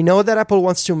 I know that Apple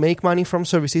wants to make money from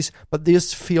services, but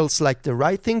this feels like the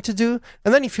right thing to do.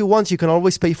 And then if you want, you can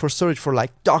always pay for storage for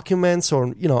like documents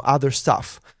or, other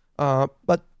stuff.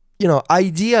 But,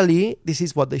 ideally, this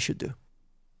is what they should do.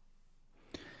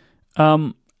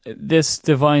 This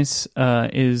device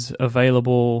is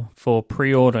available for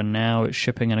pre-order now. It's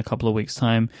shipping in a couple of weeks'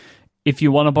 time. If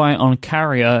you want to buy it on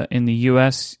carrier in the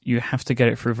US, you have to get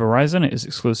it through Verizon. It is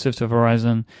exclusive to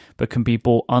Verizon, but can be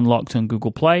bought unlocked on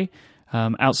Google Play.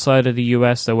 Outside of the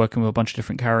US, they're working with a bunch of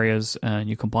different carriers, and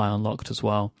you can buy unlocked as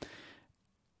well.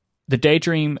 The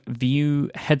Daydream View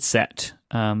headset.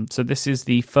 So this is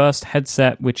the first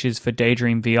headset which is for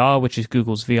Daydream VR, which is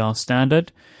Google's VR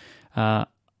standard.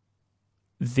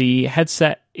 The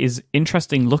headset is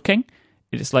interesting looking.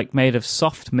 It is like made of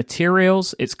soft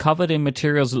materials. It's covered in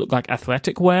materials that look like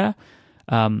athletic wear.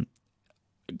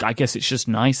 I guess it's just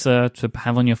nicer to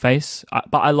have on your face.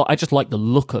 But I just like the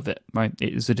look of it, right?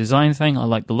 It is a design thing. I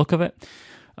like the look of it.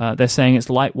 They're saying it's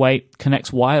lightweight,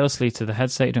 connects wirelessly to the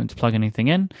headset. You don't have to plug anything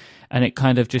in. And it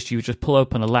kind of you just pull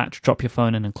open a latch, drop your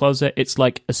phone in and close it. It's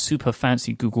like a super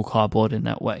fancy Google Cardboard in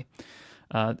that way.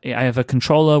 I have a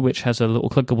controller which has a little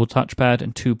clickable touchpad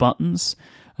and 2 buttons.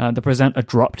 The presenter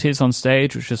dropped his on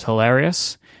stage, which was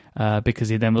hilarious. Because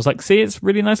he then was like, see, it's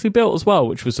really nicely built as well,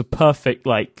 which was a perfect,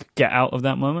 get out of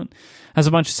that moment. Has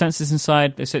a bunch of sensors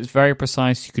inside. They say it's very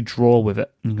precise. You could draw with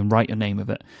it. And you can write your name with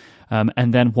it.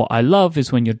 And then what I love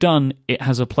is when you're done, it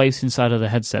has a place inside of the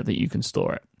headset that you can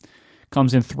store it.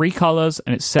 Comes in 3 colors,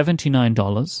 and it's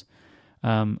 $79.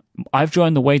 I've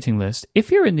joined the waiting list.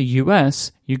 If you're in the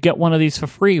US, you get one of these for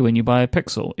free when you buy a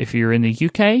Pixel. If you're in the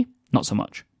UK, not so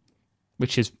much.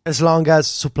 Which is... as long as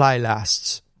supply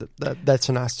lasts. That's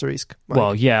an asterisk. Mike.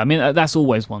 Well, yeah, I mean, that's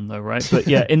always one, though, right? But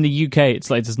yeah, in the UK,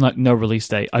 it's like there's no release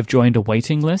date. I've joined a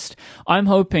waiting list. I'm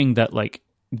hoping that,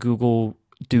 Google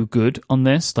do good on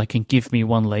this, and give me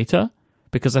one later,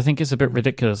 because I think it's a bit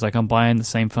ridiculous. I'm buying the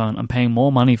same phone. I'm paying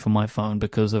more money for my phone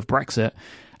because of Brexit,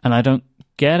 and I don't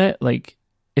get it.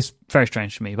 It's very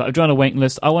strange to me, but I've joined a waiting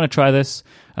list. I want to try this.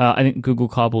 I think Google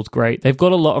Cardboard's great. They've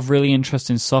got a lot of really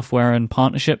interesting software and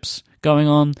partnerships going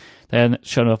on. They're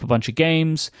showing off a bunch of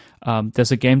games.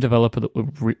 There's a game developer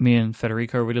that me and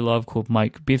Federico really love called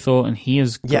Mike Bithor, and he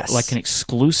has got an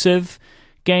exclusive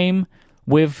game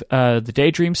with the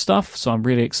Daydream stuff, so I'm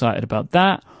really excited about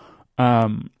that.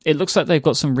 It looks like they've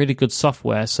got some really good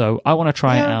software, so I want to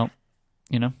try it out,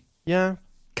 Yeah.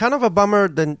 Kind of a bummer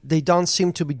that they don't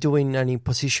seem to be doing any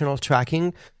positional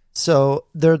tracking. So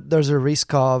there's a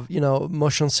risk of,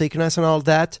 motion sickness and all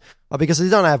that. Because they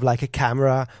don't have a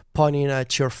camera pointing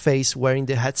at your face wearing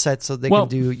the headset, so they can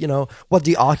do, what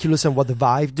the Oculus and what the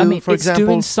Vive do, for example. It's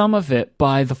doing some of it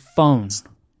by the phone.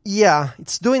 Yeah,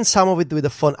 it's doing some of it with the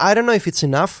phone. I don't know if it's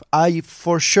enough. I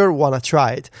for sure want to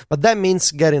try it. But that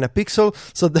means getting a Pixel,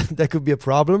 so that could be a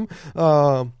problem.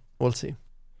 We'll see.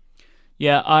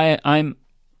 Yeah,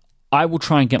 I will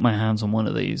try and get my hands on one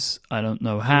of these. I don't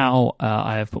know how.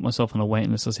 I have put myself on a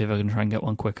waiting list to see if I can try and get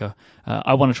one quicker.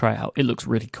 I want to try it out. It looks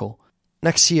really cool.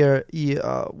 Next year,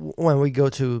 when we go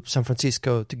to San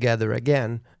Francisco together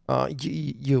again,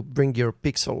 you bring your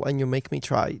Pixel and you make me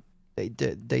try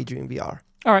Daydream VR.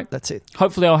 All right. That's it.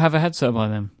 Hopefully I'll have a headset by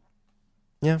then.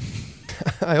 Yeah.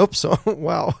 I hope so.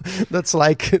 Wow. That's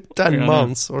 10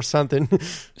 months or something.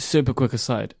 Super quick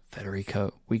aside.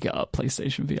 Federico, we got our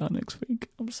PlayStation VR next week.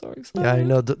 I'm so excited. Yeah, I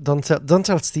know. Don't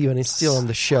tell Steven. He's still on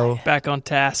the show. Back on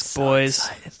task, boys.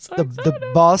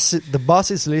 The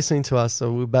boss is listening to us,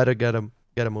 so we better get a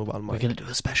move on. Mike. We're gonna do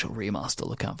a special remaster.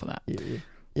 Look out for that. Yeah.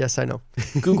 Yes, I know.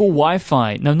 Google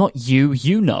Wi-Fi. No, not you.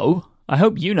 You know. I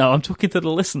hope you know. I'm talking to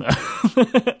the listener. Google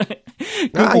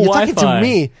you're Wi-Fi. talking to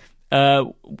me.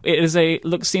 It is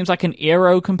seems like an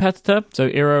Eero competitor. So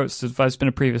Eero has been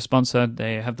a previous sponsor.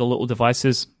 They have the little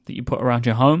devices that you put around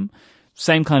your home.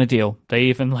 Same kind of deal. They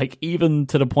even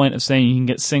to the point of saying you can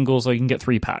get singles or you can get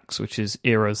 3-packs, which is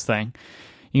Eero's thing.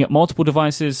 You get multiple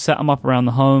devices, set them up around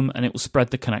the home, and it will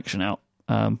spread the connection out.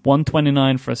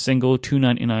 $129 for a single,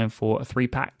 $299 for a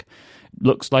 3-pack.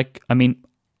 Looks like,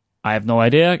 I have no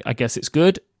idea. I guess it's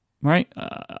good. Right?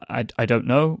 I don't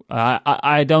know.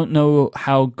 I don't know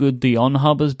how good the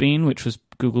OnHub has been, which was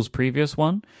Google's previous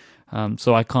one.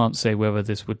 So I can't say whether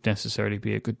this would necessarily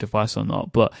be a good device or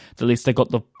not. But at least they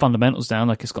got the fundamentals down.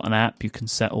 It's got an app. You can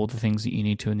set all the things that you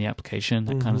need to in the application,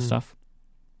 that kind of stuff.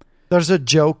 There's a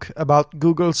joke about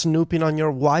Google snooping on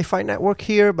your Wi-Fi network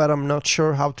here, but I'm not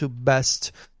sure how to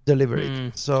best deliver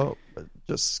it. So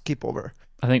just skip over.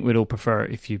 I think we'd all prefer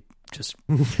it if you just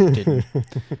didn't.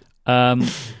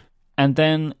 And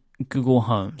then Google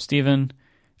Home. Stephen,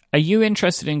 are you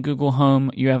interested in Google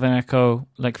Home? You have an Echo,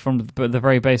 like from the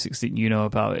very basics that you know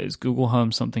about it. Is Google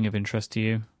Home something of interest to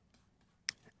you?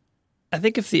 I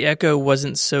think if the Echo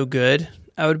wasn't so good,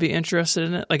 I would be interested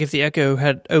in it. Like if the Echo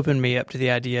had opened me up to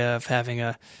the idea of having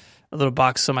a little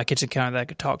box on my kitchen counter that I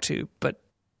could talk to, but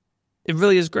it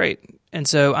really is great. And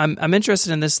so I'm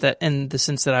interested in this, that in the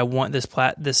sense that I want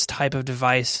this type of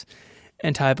device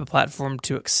and type of platform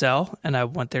to excel, and I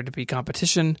want there to be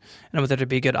competition, and I want there to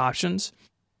be good options.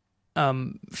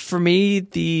 For me,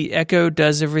 the Echo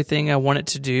does everything I want it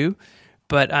to do,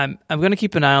 but I'm going to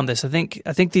keep an eye on this. I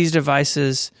think these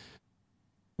devices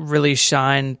really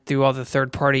shine through all the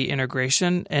third-party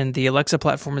integration, and the Alexa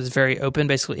platform is very open.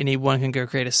 Basically, anyone can go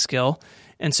create a skill,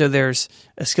 and so there's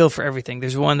a skill for everything.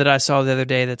 There's one that I saw the other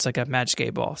day that's like a Magic 8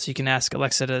 Ball, so you can ask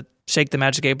Alexa to shake the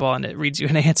Magic 8 Ball, and it reads you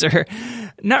an answer.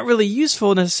 Not really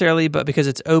useful necessarily, but because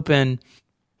it's open,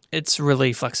 it's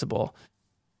really flexible.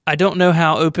 I don't know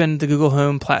how open the Google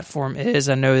Home platform is.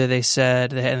 I know that they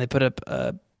said, and they put up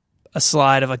a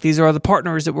slide of like, these are all the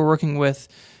partners that we're working with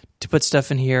to put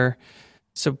stuff in here.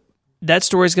 So that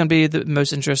story is going to be the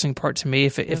most interesting part to me.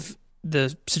 If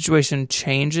the situation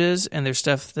changes and there's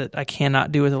stuff that I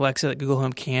cannot do with Alexa that Google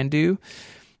Home can do,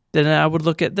 then I would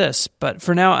look at this. But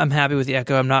for now, I'm happy with the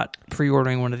Echo. I'm not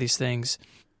pre-ordering one of these things.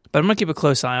 But I'm going to keep a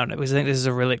close eye on it because I think this is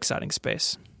a really exciting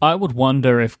space. I would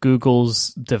wonder if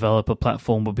Google's developer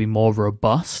platform would be more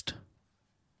robust.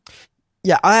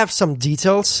 Yeah, I have some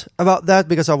details about that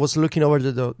because I was looking over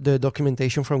the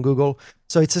documentation from Google.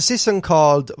 So it's a system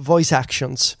called Voice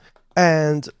Actions.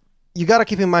 And you got to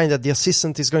keep in mind that the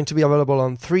assistant is going to be available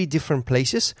on 3 different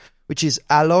places, which is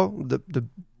Allo, the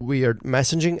weird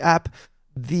messaging app,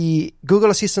 the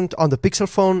Google Assistant on the Pixel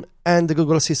phone, and the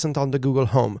Google Assistant on the Google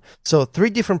Home. So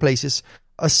 3 different places,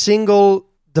 a single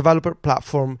developer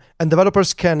platform, and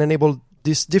developers can enable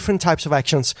these different types of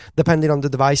actions depending on the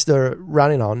device they're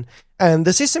running on. And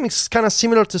the system is kind of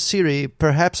similar to Siri,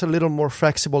 perhaps a little more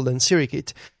flexible than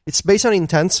SiriKit. It's based on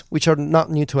intents, which are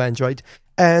not new to Android.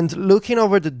 And looking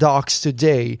over the docs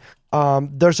today,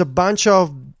 there's a bunch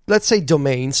of, let's say,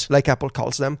 domains, like Apple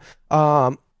calls them.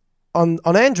 On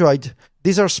Android,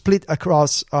 these are split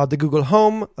across the Google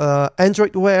Home,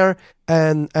 Android Wear,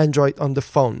 and Android on the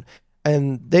phone.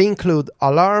 And they include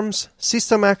alarms,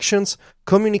 system actions,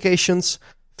 communications,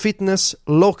 fitness,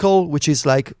 local, which is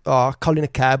like calling a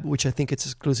cab, which I think it's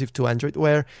exclusive to Android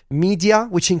Wear, media,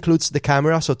 which includes the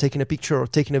camera, so taking a picture or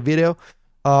taking a video,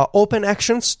 open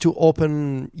actions to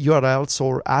open URLs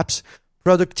or apps,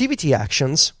 productivity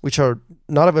actions, which are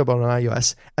not available on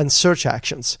iOS, and search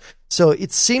actions. So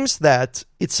it seems that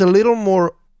it's a little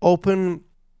more open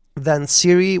than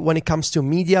Siri when it comes to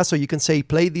media. So you can say,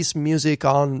 play this music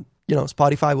on,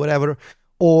 Spotify, whatever,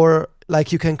 or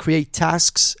like you can create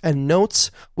tasks and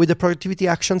notes with the productivity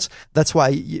actions. That's why,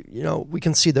 we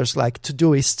can see there's like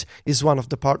Todoist is one of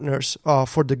the partners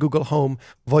for the Google Home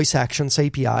Voice Actions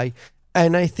API.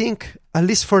 And I think, at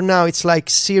least for now, it's like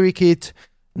SiriKit,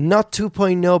 not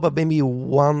 2.0, but maybe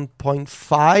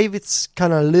 1.5. It's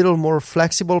kind of a little more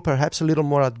flexible, perhaps a little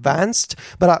more advanced.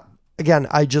 But again,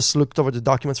 I just looked over the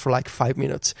documents for like 5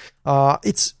 minutes. I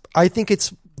think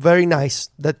it's very nice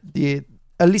that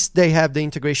at least they have the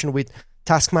integration with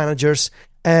task managers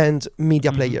and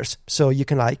media players. So you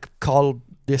can like call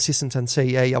the assistant and say,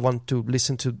 hey, I want to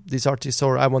listen to this artist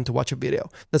or I want to watch a video.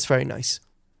 That's very nice.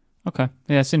 Okay.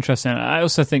 Yeah, it's interesting. I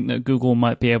also think that Google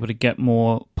might be able to get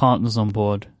more partners on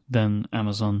board than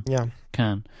Amazon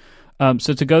can.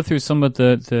 So to go through some of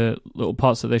the little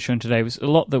parts that they've shown today, was a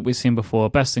lot that we've seen before.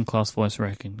 Best-in-class voice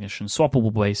recognition,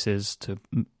 swappable bases to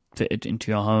fit it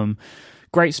into your home.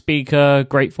 Great speaker,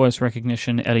 great voice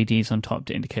recognition, LEDs on top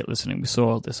to indicate listening. We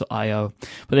saw this at I.O.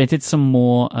 But they did some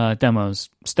more demos,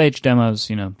 stage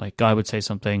demos, like Guy would say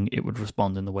something, it would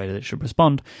respond in the way that it should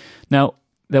respond. Now,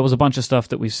 there was a bunch of stuff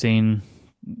that we've seen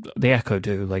the Echo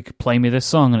do, like play me this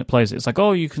song and it plays it. It's like,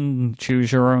 oh, you can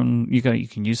choose your own, you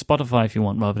can use Spotify if you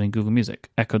want rather than Google Music.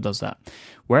 Echo does that.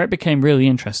 Where it became really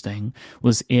interesting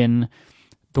was in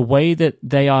the way that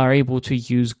they are able to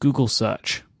use Google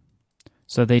search.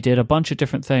 So they did a bunch of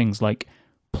different things, like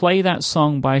play that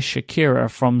song by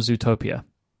Shakira from Zootopia.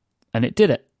 And it did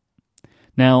it.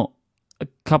 Now, a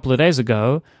couple of days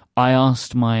ago, I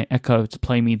asked my Echo to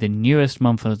play me the newest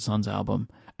Mumford & Sons album,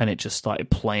 and it just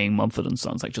started playing Mumford &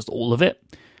 Sons, like just all of it,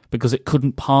 because it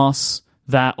couldn't pass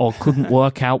that or couldn't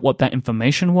work out what that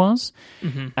information was.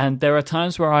 Mm-hmm. And there are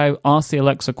times where I ask the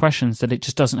Alexa questions that it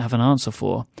just doesn't have an answer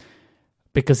for,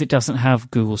 because it doesn't have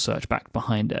Google search back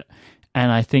behind it.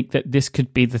 And I think that this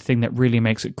could be the thing that really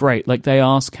makes it great. Like, they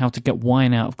ask how to get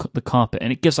wine out of the carpet,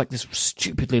 and it gives like this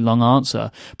stupidly long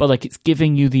answer, but like it's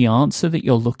giving you the answer that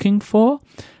you're looking for.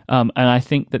 And I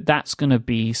think that that's going to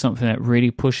be something that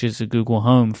really pushes the Google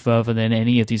Home further than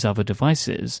any of these other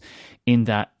devices, in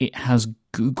that it has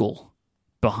Google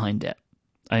behind it.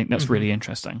 I think that's really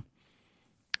interesting.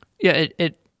 Yeah,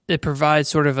 it provides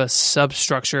sort of a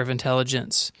substructure of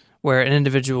intelligence where an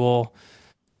individual,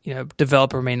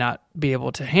 developer may not be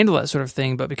able to handle that sort of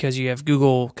thing, but because you have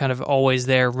Google kind of always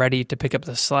there ready to pick up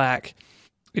the slack,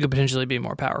 it could potentially be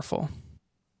more powerful.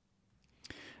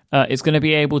 It's going to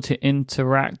be able to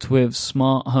interact with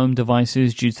smart home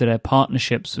devices due to their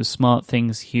partnerships with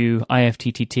SmartThings, Hue,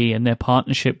 IFTTT, and their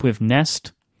partnership with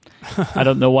Nest. I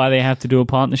don't know why they have to do a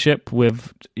partnership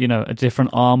with, a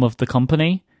different arm of the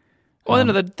company. Well,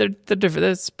 no, they're different.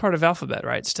 That's part of Alphabet,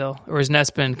 right? Still, or is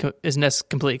Nest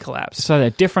completely collapsed? So they're a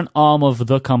different arm of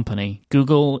the company.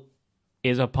 Google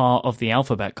is a part of the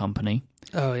Alphabet company.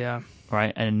 Oh yeah,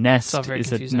 right. And Nest is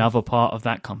confusing. another part of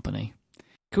that company.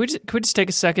 Could we just take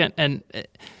a second and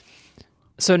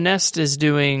so Nest is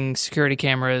doing security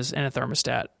cameras and a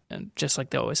thermostat, and just like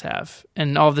they always have,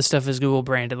 and all of this stuff is Google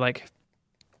branded. Like,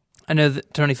 I know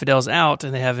that Tony Fadell's out,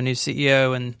 and they have a new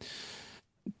CEO, and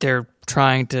they're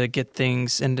trying to get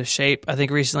things into shape. I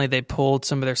think recently they pulled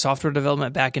some of their software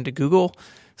development back into Google.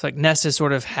 It's like Nest is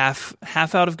sort of half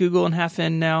out of Google and half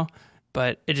in now,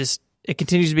 but it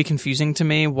continues to be confusing to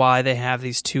me why they have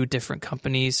these two different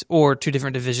companies or two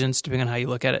different divisions, depending on how you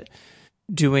look at it,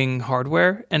 doing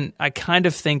hardware. And I kind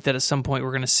of think that at some point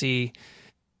we're going to see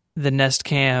the Nest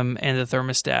Cam and the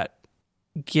thermostat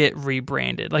get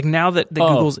rebranded. Like, now that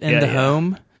Google's in the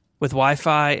home with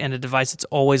Wi-Fi and a device that's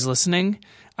always listening,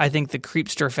 I think the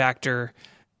creepster factor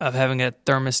of having a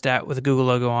thermostat with a Google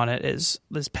logo on it is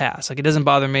past. Like, it doesn't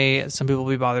bother me. Some people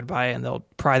will be bothered by it, and they'll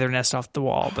pry their Nest off the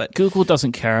wall. But Google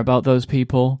doesn't care about those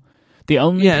people. The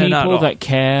only people that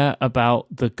care about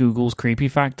the Google's creepy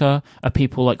factor are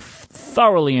people like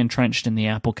thoroughly entrenched in the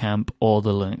Apple camp or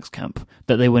the Linux camp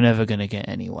that they were never going to get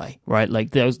anyway, right? Like,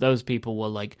 those people were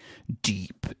like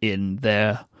deep in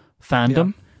their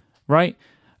fandom, right?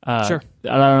 Sure.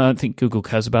 I don't think Google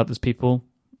cares about those people.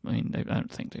 I mean, I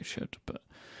don't think they should, but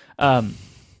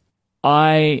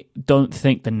I don't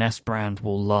think the Nest brand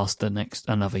will last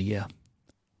another year.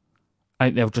 I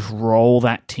think they'll just roll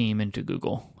that team into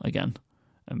Google again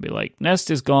and be like, Nest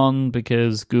is gone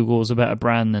because Google's a better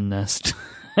brand than Nest,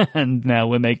 and now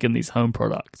we're making these home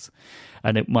products,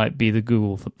 and it might be the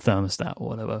Google thermostat or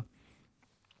whatever.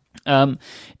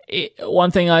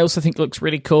 One thing I also think looks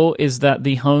really cool is that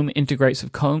the Home integrates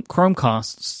with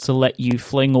Chromecasts to let you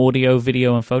fling audio,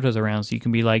 video, and photos around. So you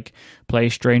can be like, play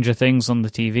Stranger Things on the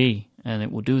TV, and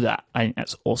it will do that. I think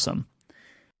that's awesome.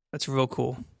 That's real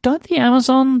cool. Don't the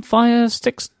Amazon Fire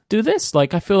Sticks do this?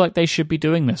 Like, I feel like they should be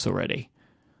doing this already.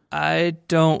 I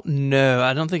don't know.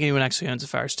 I don't think anyone actually owns a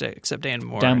Fire Stick except Dan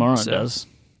Moran. Dan Moran does.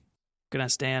 Gonna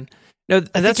stand. No,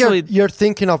 that's really. You're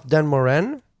thinking of Dan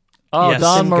Moran. Oh, yes.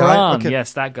 Dan Moran. Okay.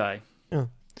 Yes, that guy.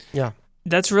 Yeah.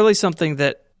 That's really something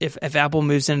that if Apple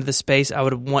moves into the space, I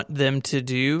would want them to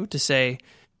do, to say,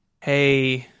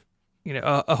 hey,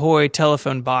 ahoy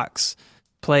telephone box,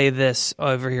 play this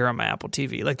over here on my Apple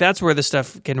TV. Like, that's where the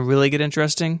stuff can really get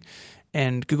interesting.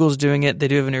 And Google's doing it. They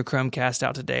do have a new Chromecast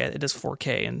out today. It does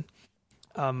 4K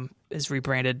and is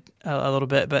rebranded a little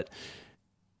bit. But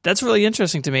that's really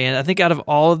interesting to me. And I think out of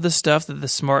all of the stuff that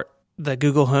the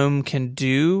Google Home can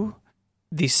do,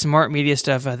 the smart media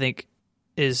stuff, I think,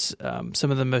 is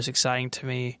some of the most exciting to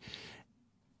me.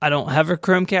 I don't have a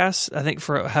Chromecast. I think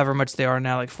for however much they are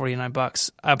now, like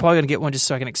 $49, I'm probably going to get one just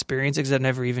so I can experience it because I've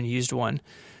never even used one.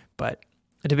 But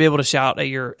to be able to shout at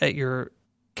your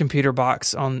computer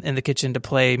box in the kitchen to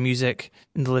play music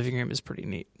in the living room is pretty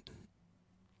neat.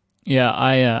 Yeah,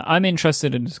 I'm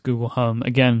interested in this Google Home.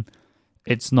 Again,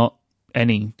 it's not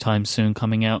any time soon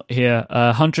coming out here.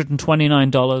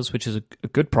 $129, which is a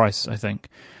good price, I think.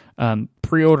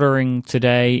 Pre-ordering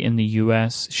today in the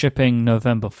US, shipping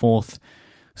November 4th.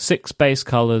 6 base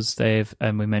colors.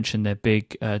 And we mentioned their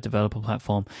big developer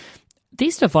platform.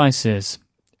 These devices,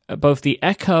 both the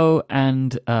Echo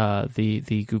and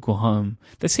the Google Home,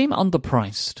 they seem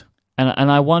underpriced.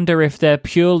 And I wonder if they're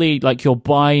purely like you're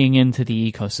buying into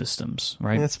the ecosystems,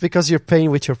 right? It's because you're paying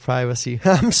with your privacy.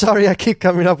 I'm sorry, I keep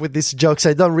coming up with these jokes.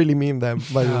 I don't really mean them,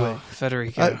 by the way.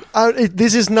 Federico.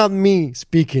 This is not me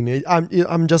speaking.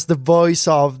 I'm just the voice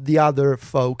of the other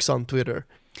folks on Twitter.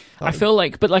 I feel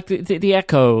like, but like the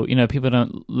Echo, people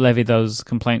don't levy those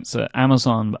complaints at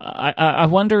Amazon. I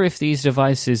wonder if these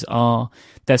devices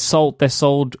they're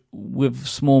sold with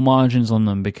small margins on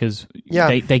them because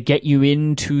they get you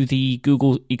into the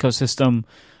Google ecosystem,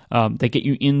 they get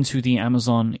you into the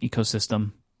Amazon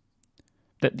ecosystem.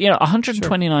 That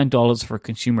 $129 for a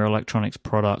consumer electronics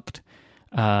product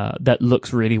that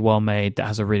looks really well made, that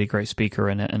has a really great speaker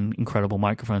in it and incredible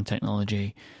microphone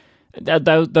technology. That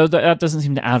doesn't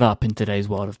seem to add up in today's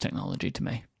world of technology to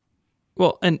me.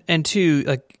 Well, and two,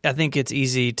 like I think it's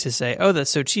easy to say, "Oh, that's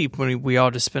so cheap," when we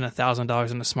all just spent $1,000 on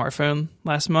a smartphone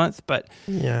last month. But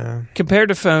compared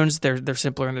to phones, they're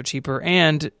simpler and they're cheaper.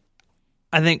 And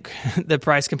I think the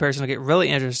price comparison will get really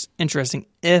interesting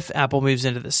if Apple moves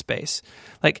into this space.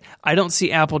 Like I don't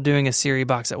see Apple doing a Siri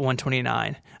box at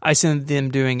 $129. I see them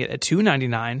doing it at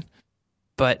 $299,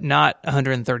 but not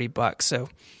 $130. So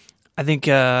I think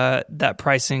that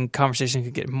pricing conversation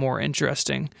could get more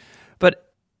interesting.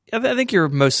 But I think you're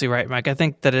mostly right, Mike. I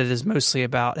think that it is mostly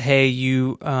about, hey,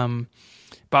 you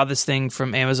bought this thing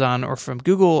from Amazon or from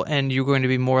Google, and you're going to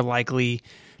be more likely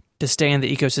to stay in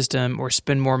the ecosystem or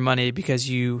spend more money because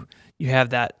you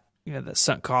have that that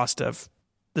sunk cost of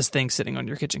this thing sitting on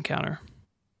your kitchen counter.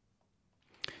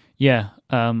 Yeah,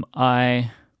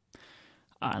 I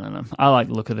don't know. I like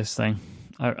the look of this thing.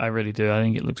 I really do. I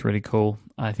think it looks really cool.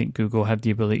 I think Google have the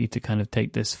ability to kind of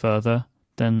take this further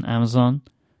than Amazon,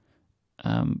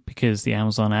 because the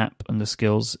Amazon app and the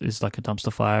skills is like a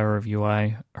dumpster fire of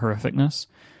UI horrificness.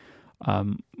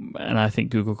 And I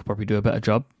think Google could probably do a better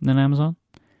job than Amazon.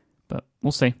 But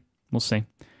we'll see. We'll see.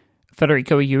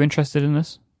 Federico, are you interested in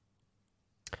this?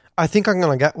 I think I'm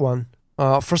going to get one.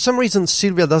 For some reason,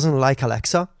 Sylvia doesn't like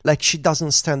Alexa. Like, she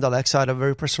doesn't stand Alexa at a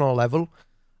very personal level.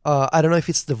 I don't know if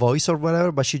it's the voice or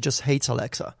whatever, but she just hates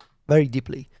Alexa very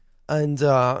deeply. And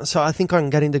so I think I'm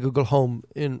getting the Google Home,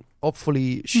 and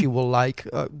hopefully she will like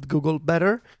Google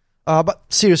better. But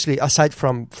seriously, aside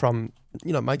from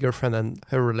my girlfriend and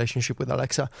her relationship with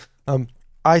Alexa,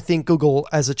 I think Google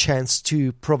has a chance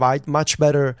to provide much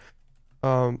better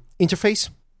interface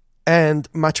and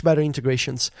much better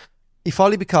integrations, if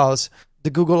only because the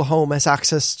Google Home has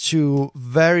access to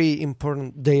very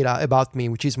important data about me,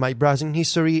 which is my browsing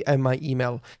history and my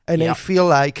email. And I feel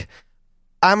like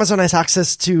Amazon has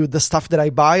access to the stuff that I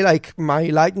buy, like my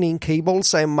lightning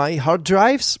cables and my hard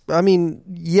drives. I mean,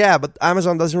 yeah, but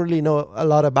Amazon doesn't really know a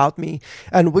lot about me.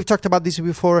 And we've talked about this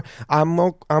before.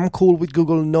 I'm cool with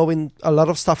Google knowing a lot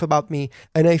of stuff about me.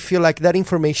 And I feel like that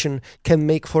information can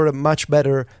make for a much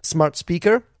better smart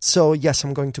speaker. So yes,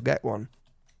 I'm going to get one.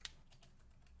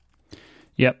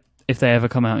 Yep, if they ever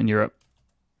come out in Europe.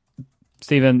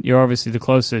 Stephen, you're obviously the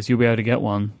closest. You'll be able to get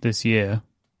one this year.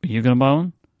 Are you going to buy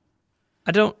one?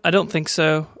 I don't think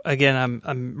so. Again,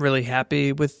 I'm really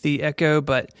happy with the Echo,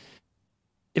 but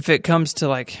if it comes to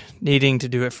like needing to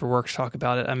do it for work, talk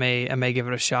about it, I may give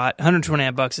it a shot.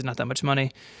 $129 is not that much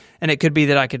money, and it could be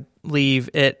that I could leave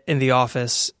it in the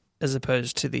office as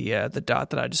opposed to the Dot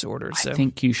that I just ordered. So I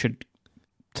think you should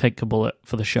take a bullet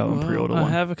for the show and pre-order one. I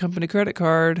have a company credit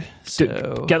card,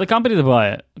 so get the company to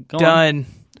buy it. Go done. On.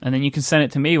 And then you can send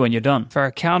it to me when you're done. If our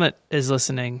accountant is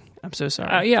listening, I'm so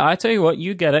sorry. Yeah, I tell you what,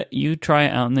 you get it, you try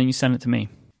it out, and then you send it to me.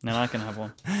 Then I can have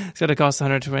one. It's going to cost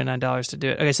 $129 to do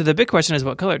it. Okay, so the big question is,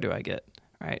 what color do I get?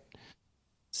 Right?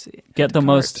 Let's see. Get the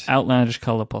most outlandish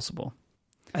color possible.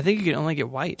 I think you can only get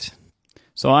white.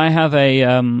 So I have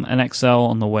an XL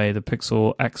on the way, the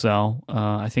Pixel XL.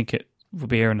 I think it will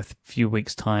be here in a few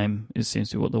weeks' time. It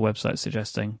seems to be what the website's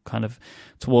suggesting, kind of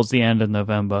towards the end of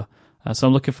November. So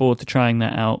I'm looking forward to trying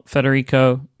that out.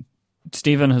 Federico,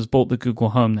 Stephen has bought the Google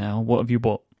Home now. What have you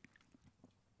bought?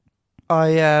 I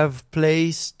have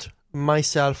placed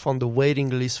myself on the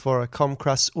waiting list for a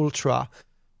Chromecast Ultra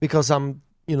because I'm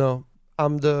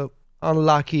the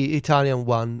unlucky Italian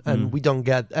one, and we don't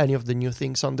get any of the new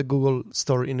things on the Google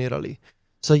store in Italy.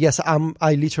 So yes,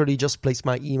 I literally just placed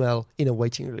my email in a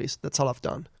waiting list. That's all I've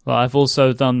done. Well, I've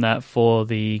also done that for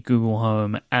the Google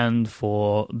Home and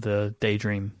for the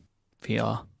Daydream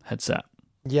VR headset.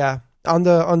 Yeah, on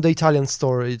the Italian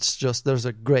store, it's just there's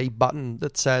a gray button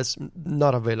that says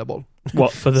not available.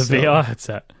 What, for the VR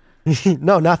headset?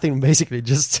 No, nothing. Basically,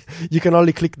 just you can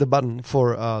only click the button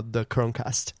for the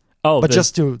Chromecast. Oh, but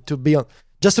just to be on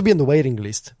the waiting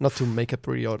list, not to make a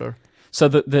pre-order. So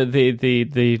the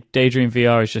Daydream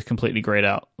VR is just completely grayed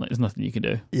out. Like, there's nothing you can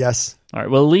do. Yes. All right.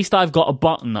 Well, at least I've got a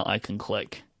button that I can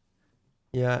click.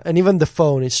 Yeah, and even the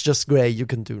phone, it's just gray. You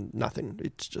can do nothing.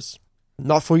 It's just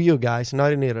not for you guys.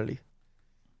 Not in Italy.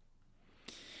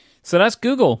 So that's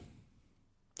Google.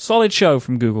 Solid show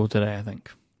from Google today, I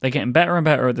think. They're getting better and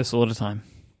better at this all the time.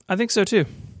 I think so too.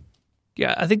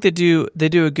 Yeah, I think they do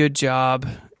a good job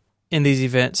in these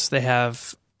events. They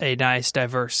have a nice,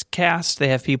 diverse cast. They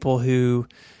have people who,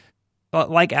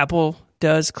 like Apple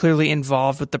does, clearly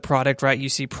involved with the product, right? You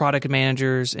see product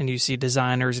managers, and you see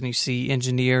designers, and you see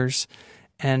engineers.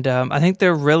 And I think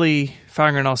they're really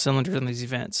firing on all cylinders in these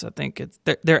events. I think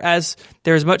they're as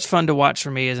much fun to watch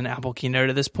for me as an Apple keynote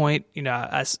at this point. You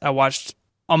know, I watched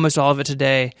almost all of it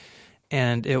today,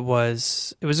 and it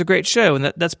was a great show, and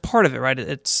that's part of it, right?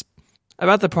 It's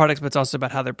about the products, but it's also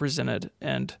about how they're presented,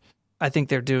 and I think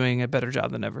they're doing a better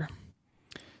job than ever.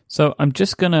 So I'm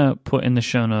just gonna put in the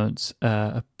show notes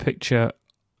a picture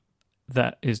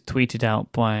that is tweeted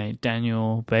out by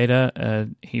Daniel Bader.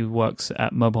 He works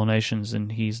at Mobile Nations,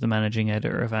 and he's the managing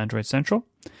editor of Android Central.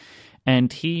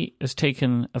 And he has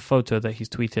taken a photo that he's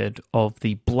tweeted of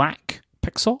the black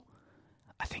Pixel.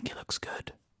 I think it looks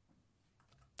good.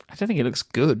 I don't think it looks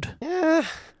good. Yeah,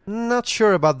 not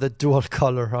sure about the dual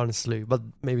color, honestly, but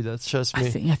maybe that's just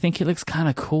me. I think it looks kind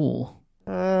of cool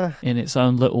in its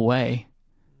own little way.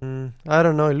 I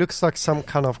don't know. It looks like some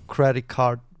kind of credit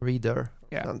card reader.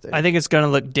 Yeah, I think it's going to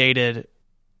look dated.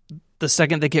 The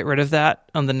second they get rid of that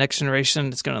on the next generation,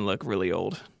 it's going to look really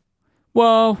old.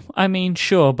 Well, I mean,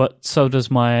 sure, but so does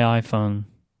my iPhone.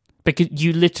 Because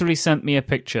you literally sent me a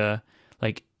picture,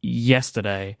 like,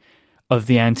 yesterday of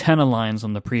the antenna lines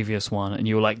on the previous one, and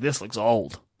you were like, this looks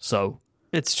old. So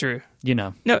it's true. You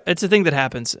know. No, it's a thing that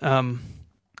happens. I don't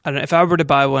know. If I were to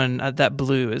buy one, that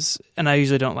blue is, and I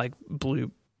usually don't like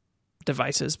blue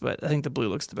devices, but I think the blue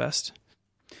looks the best.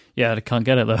 Yeah, I can't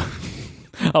get it though.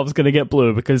 I was going to get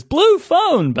blue because blue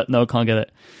phone, but no, can't get it.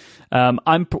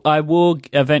 I will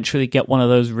eventually get one of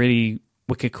those really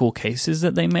wicked cool cases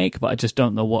that they make, but I just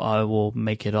don't know what I will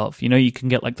make it of. You know, you can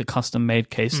get like the custom made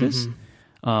cases,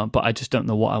 but I just don't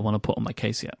know what I want to put on my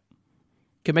case yet.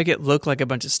 Can make it look like a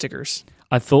bunch of stickers.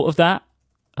 I thought of that.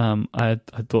 I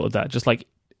thought of that, just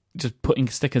putting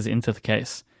stickers into the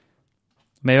case.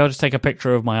 Maybe I'll just take a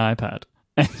picture of my iPad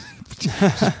and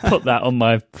just put that on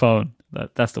my phone.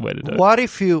 That's the way to do it. What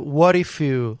if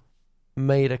you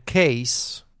made a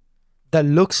case that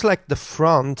looks like the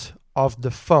front of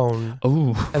the phone?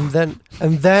 Ooh. And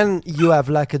then you have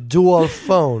like a dual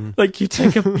phone. Like you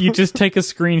just take a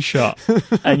screenshot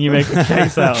and you make a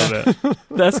case out of it.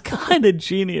 That's kind of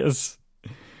genius.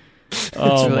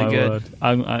 Oh, really my good. word.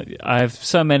 I have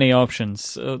so many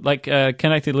options.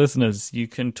 Connected listeners, you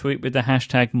can tweet with the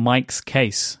hashtag Mike's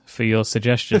Case for your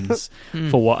suggestions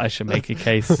for what I should make a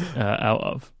case out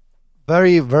of.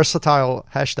 Very versatile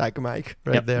hashtag, Mike,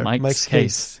 there. Mike's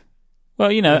Case.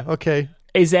 Well, you know, okay.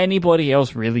 Is anybody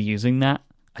else really using that?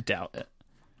 I doubt it.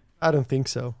 I don't think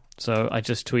so. So I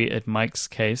just tweeted Mike's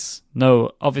Case.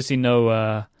 No, obviously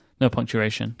no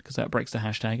punctuation because that breaks the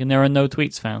hashtag, and there are no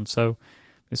tweets found, so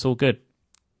it's all good.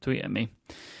 Tweet at me.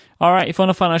 All right, if you want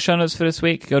to find our show notes for this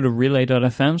week, go to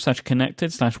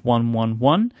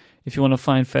relay.fm/connected/111. If you want to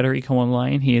find Federico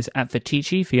online, he is at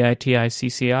Viticci,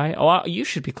 Viticci. Oh, you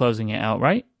should be closing it out,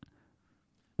 right?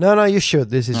 No, you should.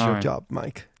 This is your job,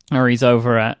 Mike. Or he's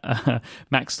over at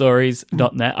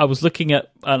macstories.net. I was looking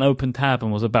at an open tab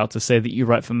and was about to say that you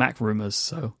write for Mac Rumors,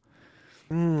 so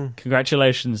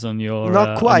congratulations on your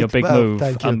big move.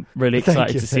 Thank you. I'm really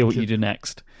excited to see what you do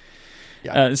next.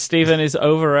 Yeah. Stephen is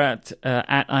over at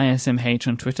ISMH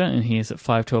on Twitter, and he is at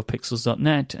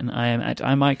 512pixels.net, and I am at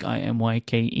iMike,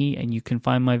 IMYKE, and you can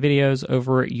find my videos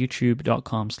over at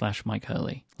youtube.com/Mike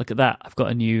Hurley. Look at that. I got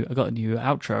a new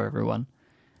outro, everyone.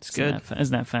 It's good.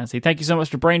 Isn't that fancy? Thank you so much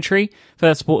to Braintree for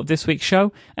their support of this week's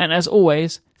show, and as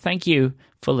always, thank you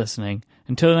for listening.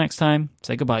 Until next time,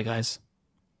 say goodbye, guys.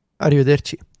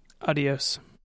 Arrivederci. Adios.